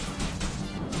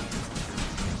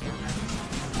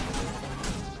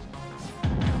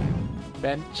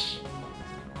 Bench.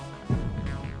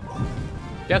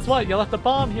 Guess what? You left a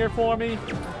bomb here for me.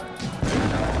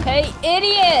 Hey,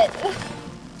 idiot!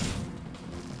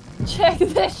 Check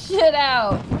this shit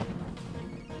out!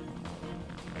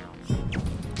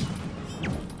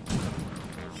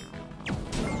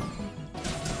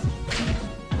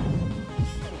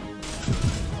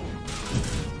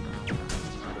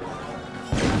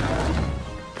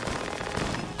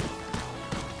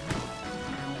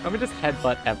 Let me just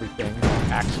headbutt everything,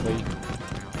 actually.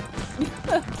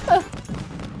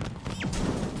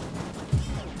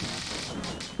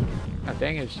 Oh,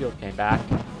 dang it, his shield came back.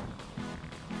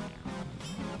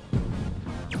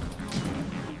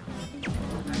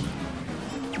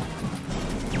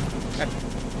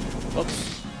 Oops.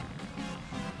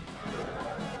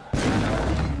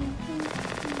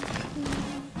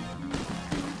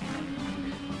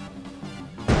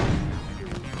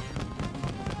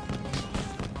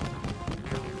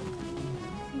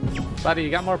 Buddy,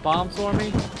 you got more bombs for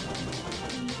me?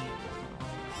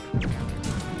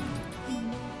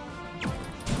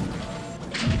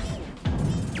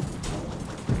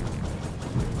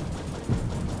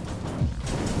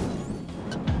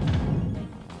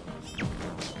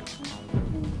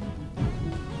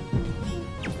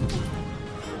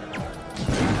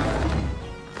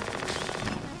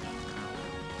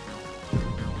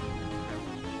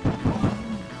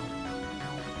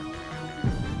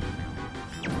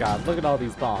 God, look at all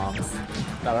these bombs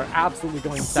that are absolutely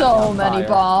going to set me So on many fire.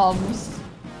 bombs.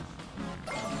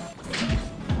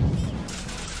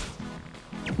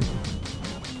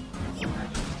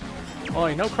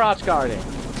 Oi, no crotch guarding.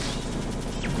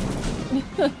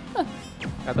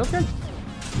 Yeah, those guys.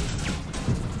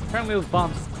 Apparently, those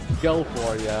bombs go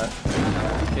for you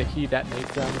if he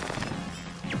detonates them.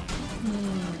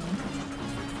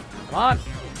 Come on.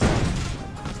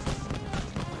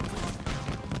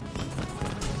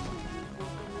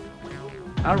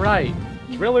 All right,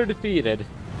 Driller defeated.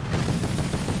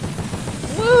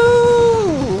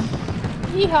 Woo!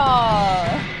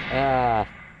 Yeehaw!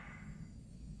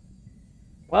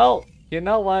 Well, you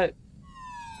know what?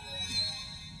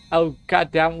 Oh,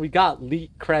 goddamn, we got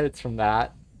leak credits from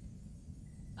that.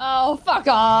 Oh, fuck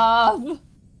off!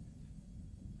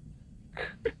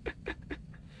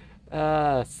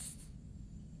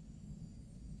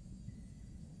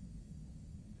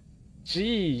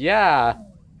 Gee, yeah.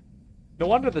 No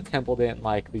wonder the temple didn't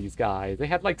like these guys. They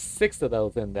had like 6 of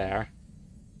those in there.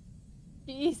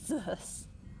 Jesus.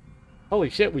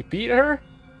 Holy shit, we beat her?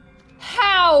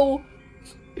 How?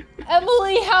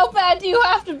 Emily, how bad do you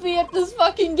have to be at this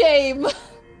fucking game?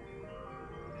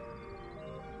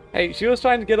 Hey, she was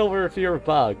trying to get over her fear of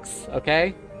bugs,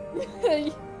 okay?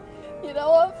 You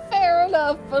know what? Fair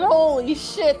enough, but holy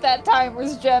shit, that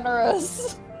timer's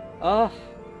generous. Oh,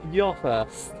 you're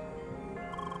first.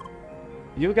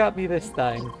 You got me this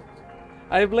time.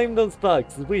 I blame those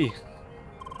bugs, we.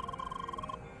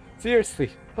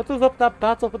 Seriously, what was up that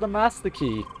battle for the Master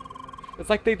Key? It's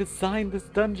like they designed this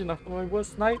dungeon after my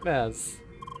worst nightmares.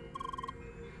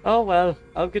 Oh well,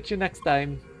 I'll get you next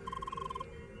time.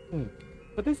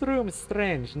 But this room is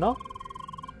strange, no?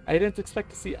 I didn't expect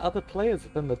to see other players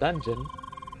within the dungeon.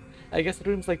 I guess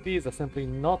rooms like these are simply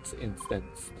not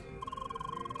instanced.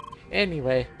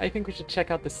 Anyway, I think we should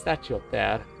check out the statue up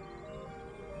there.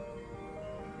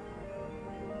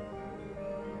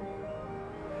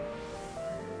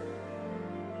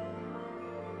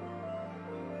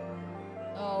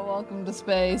 Oh, welcome to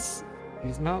space.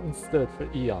 These mountains stood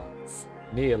for eons,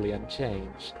 nearly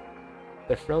unchanged.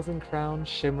 Their frozen crowns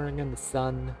shimmering in the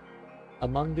sun.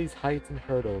 Among these heights and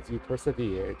hurdles you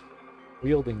persevered.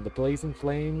 Wielding the blazing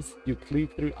flames, you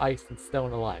cleaved through ice and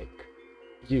stone alike.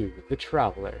 You, the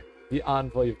traveler, the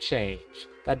envoy of change,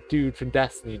 that dude from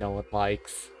Destiny no one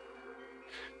likes.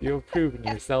 You have proven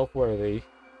yourself worthy.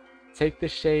 Take the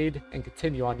shade and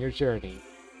continue on your journey.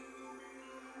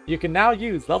 You can now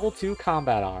use level 2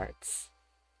 combat arts.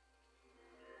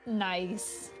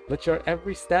 Nice. Let your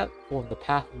every step form the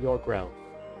path of your growth.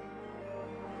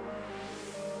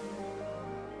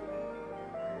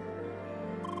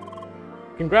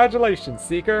 Congratulations,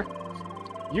 Seeker!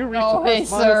 You reached the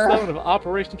first milestone of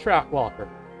Operation Trackwalker.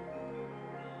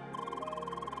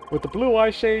 With the blue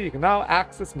eye shade, you can now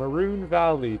access Maroon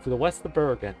Valley to the west of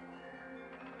Bergen.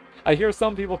 I hear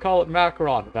some people call it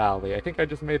Macaron Valley. I think I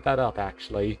just made that up,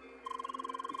 actually.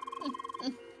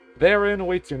 Therein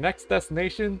awaits your next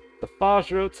destination, the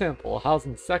Fajro Temple,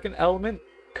 housing the second element,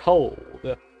 cold.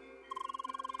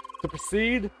 To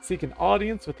proceed, seek an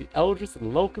audience with the elders of the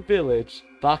local village,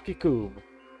 Bakikum.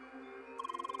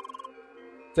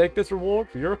 Take this reward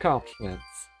for your accomplishments.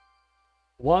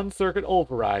 1 circuit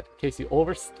override, in case you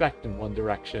overspec in one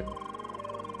direction.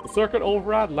 The circuit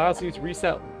override allows you to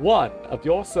reset 1 of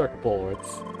your circuit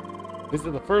boards.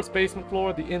 Visit the first basement floor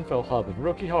of the info hub in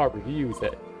Rookie Harbor to use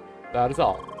it. That is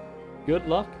all. Good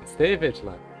luck and stay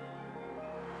vigilant.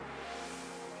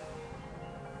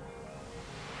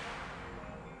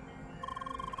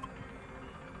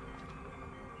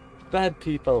 Bad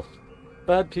people.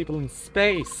 Bad people in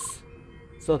space.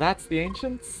 So that's the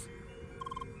Ancients?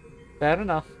 Fair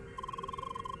enough.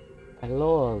 My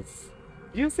lords.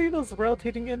 You see those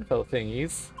rotating info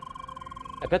thingies?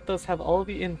 I bet those have all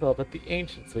the info about the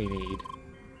Ancients we need.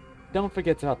 Don't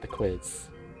forget about the quiz.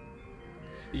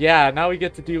 Yeah, now we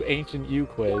get to do Ancient U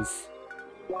quiz.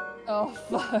 Oh,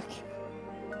 fuck.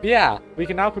 But yeah, we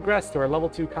can now progress to our level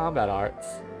 2 combat arts.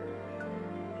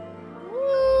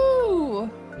 Woo!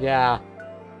 Yeah.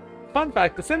 Fun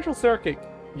fact, the central circuit,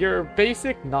 your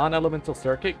basic non-elemental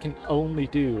circuit can only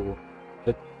do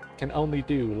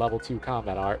level 2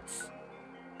 combat arts.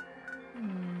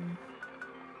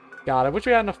 God, I wish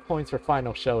we had enough points for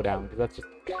Final Showdown, because that's just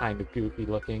kind of goofy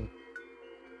looking.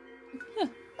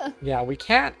 Yeah, we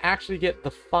can't actually get the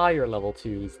fire level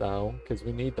 2s, though, because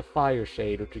we need the fire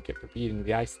shade, which we get for beating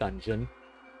the ice dungeon.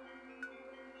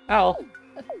 Oh.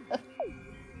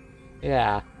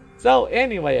 Yeah. So,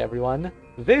 anyway, everyone,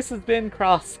 this has been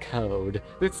Crosscode.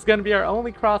 This is going to be our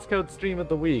only Crosscode stream of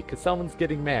the week, because someone's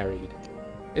getting married.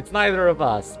 It's neither of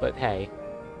us, but hey.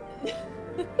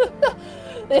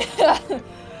 Yeah.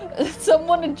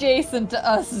 Someone adjacent to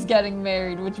us is getting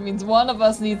married, which means one of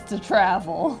us needs to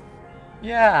travel.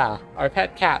 Yeah, our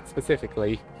pet cat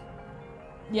specifically.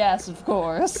 Yes, of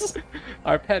course.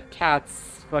 Our pet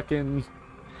cat's fucking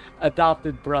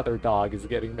adopted brother dog is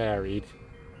getting married.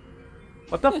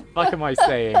 What the fuck am I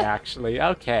saying, actually?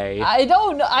 Okay. I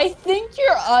don't know. I think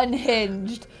you're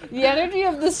unhinged. The energy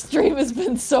of this stream has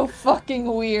been so fucking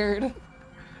weird.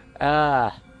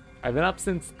 I've been up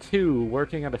since 2,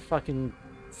 working at a fucking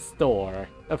store.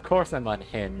 Of course I'm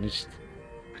unhinged.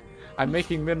 I'm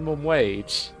making minimum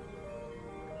wage.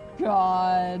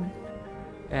 God.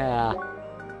 Yeah.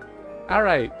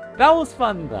 Alright. That was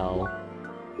fun, though.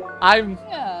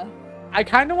 Yeah. I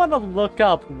kind of want to look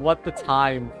up what the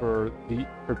time for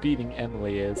beating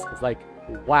Emily is, because, like,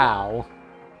 wow.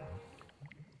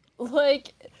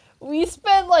 Like, we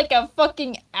spent like a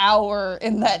fucking hour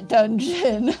in that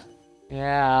dungeon.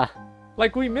 Yeah.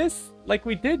 Like, we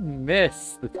did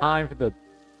miss the time for the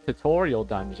tutorial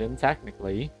dungeon,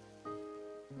 technically.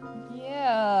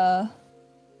 Yeah.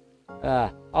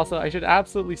 Also, I should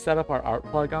absolutely set up our art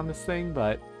plug on this thing,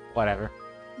 but whatever.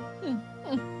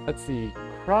 Let's see.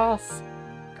 Cross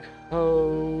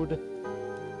code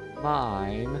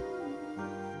mine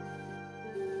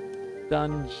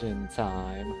dungeon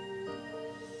time.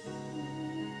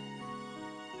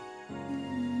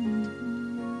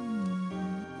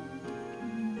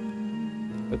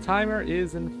 The timer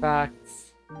is, in fact,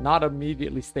 not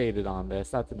immediately stated on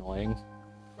this. That's annoying.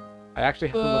 I actually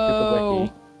have to look at the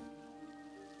wiki.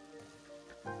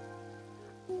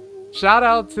 Shout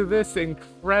out to this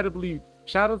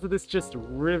just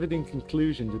riveting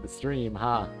conclusion to the stream,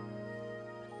 huh?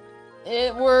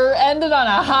 We're ended on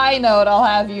a high note, I'll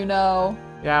have you know.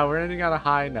 Yeah, we're ending on a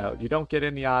high note. You don't get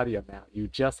any audio now. You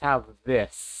just have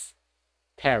this.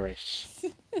 Perish.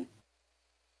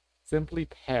 Simply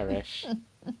perish.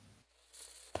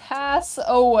 Pass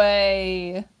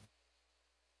away.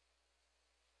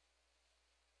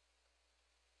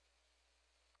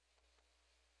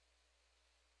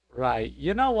 Right,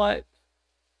 you know what?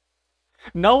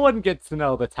 No one gets to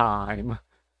know the time.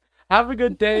 Have a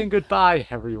good day and goodbye,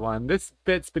 everyone. This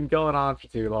bit's been going on for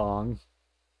too long.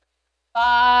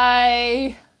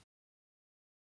 Bye.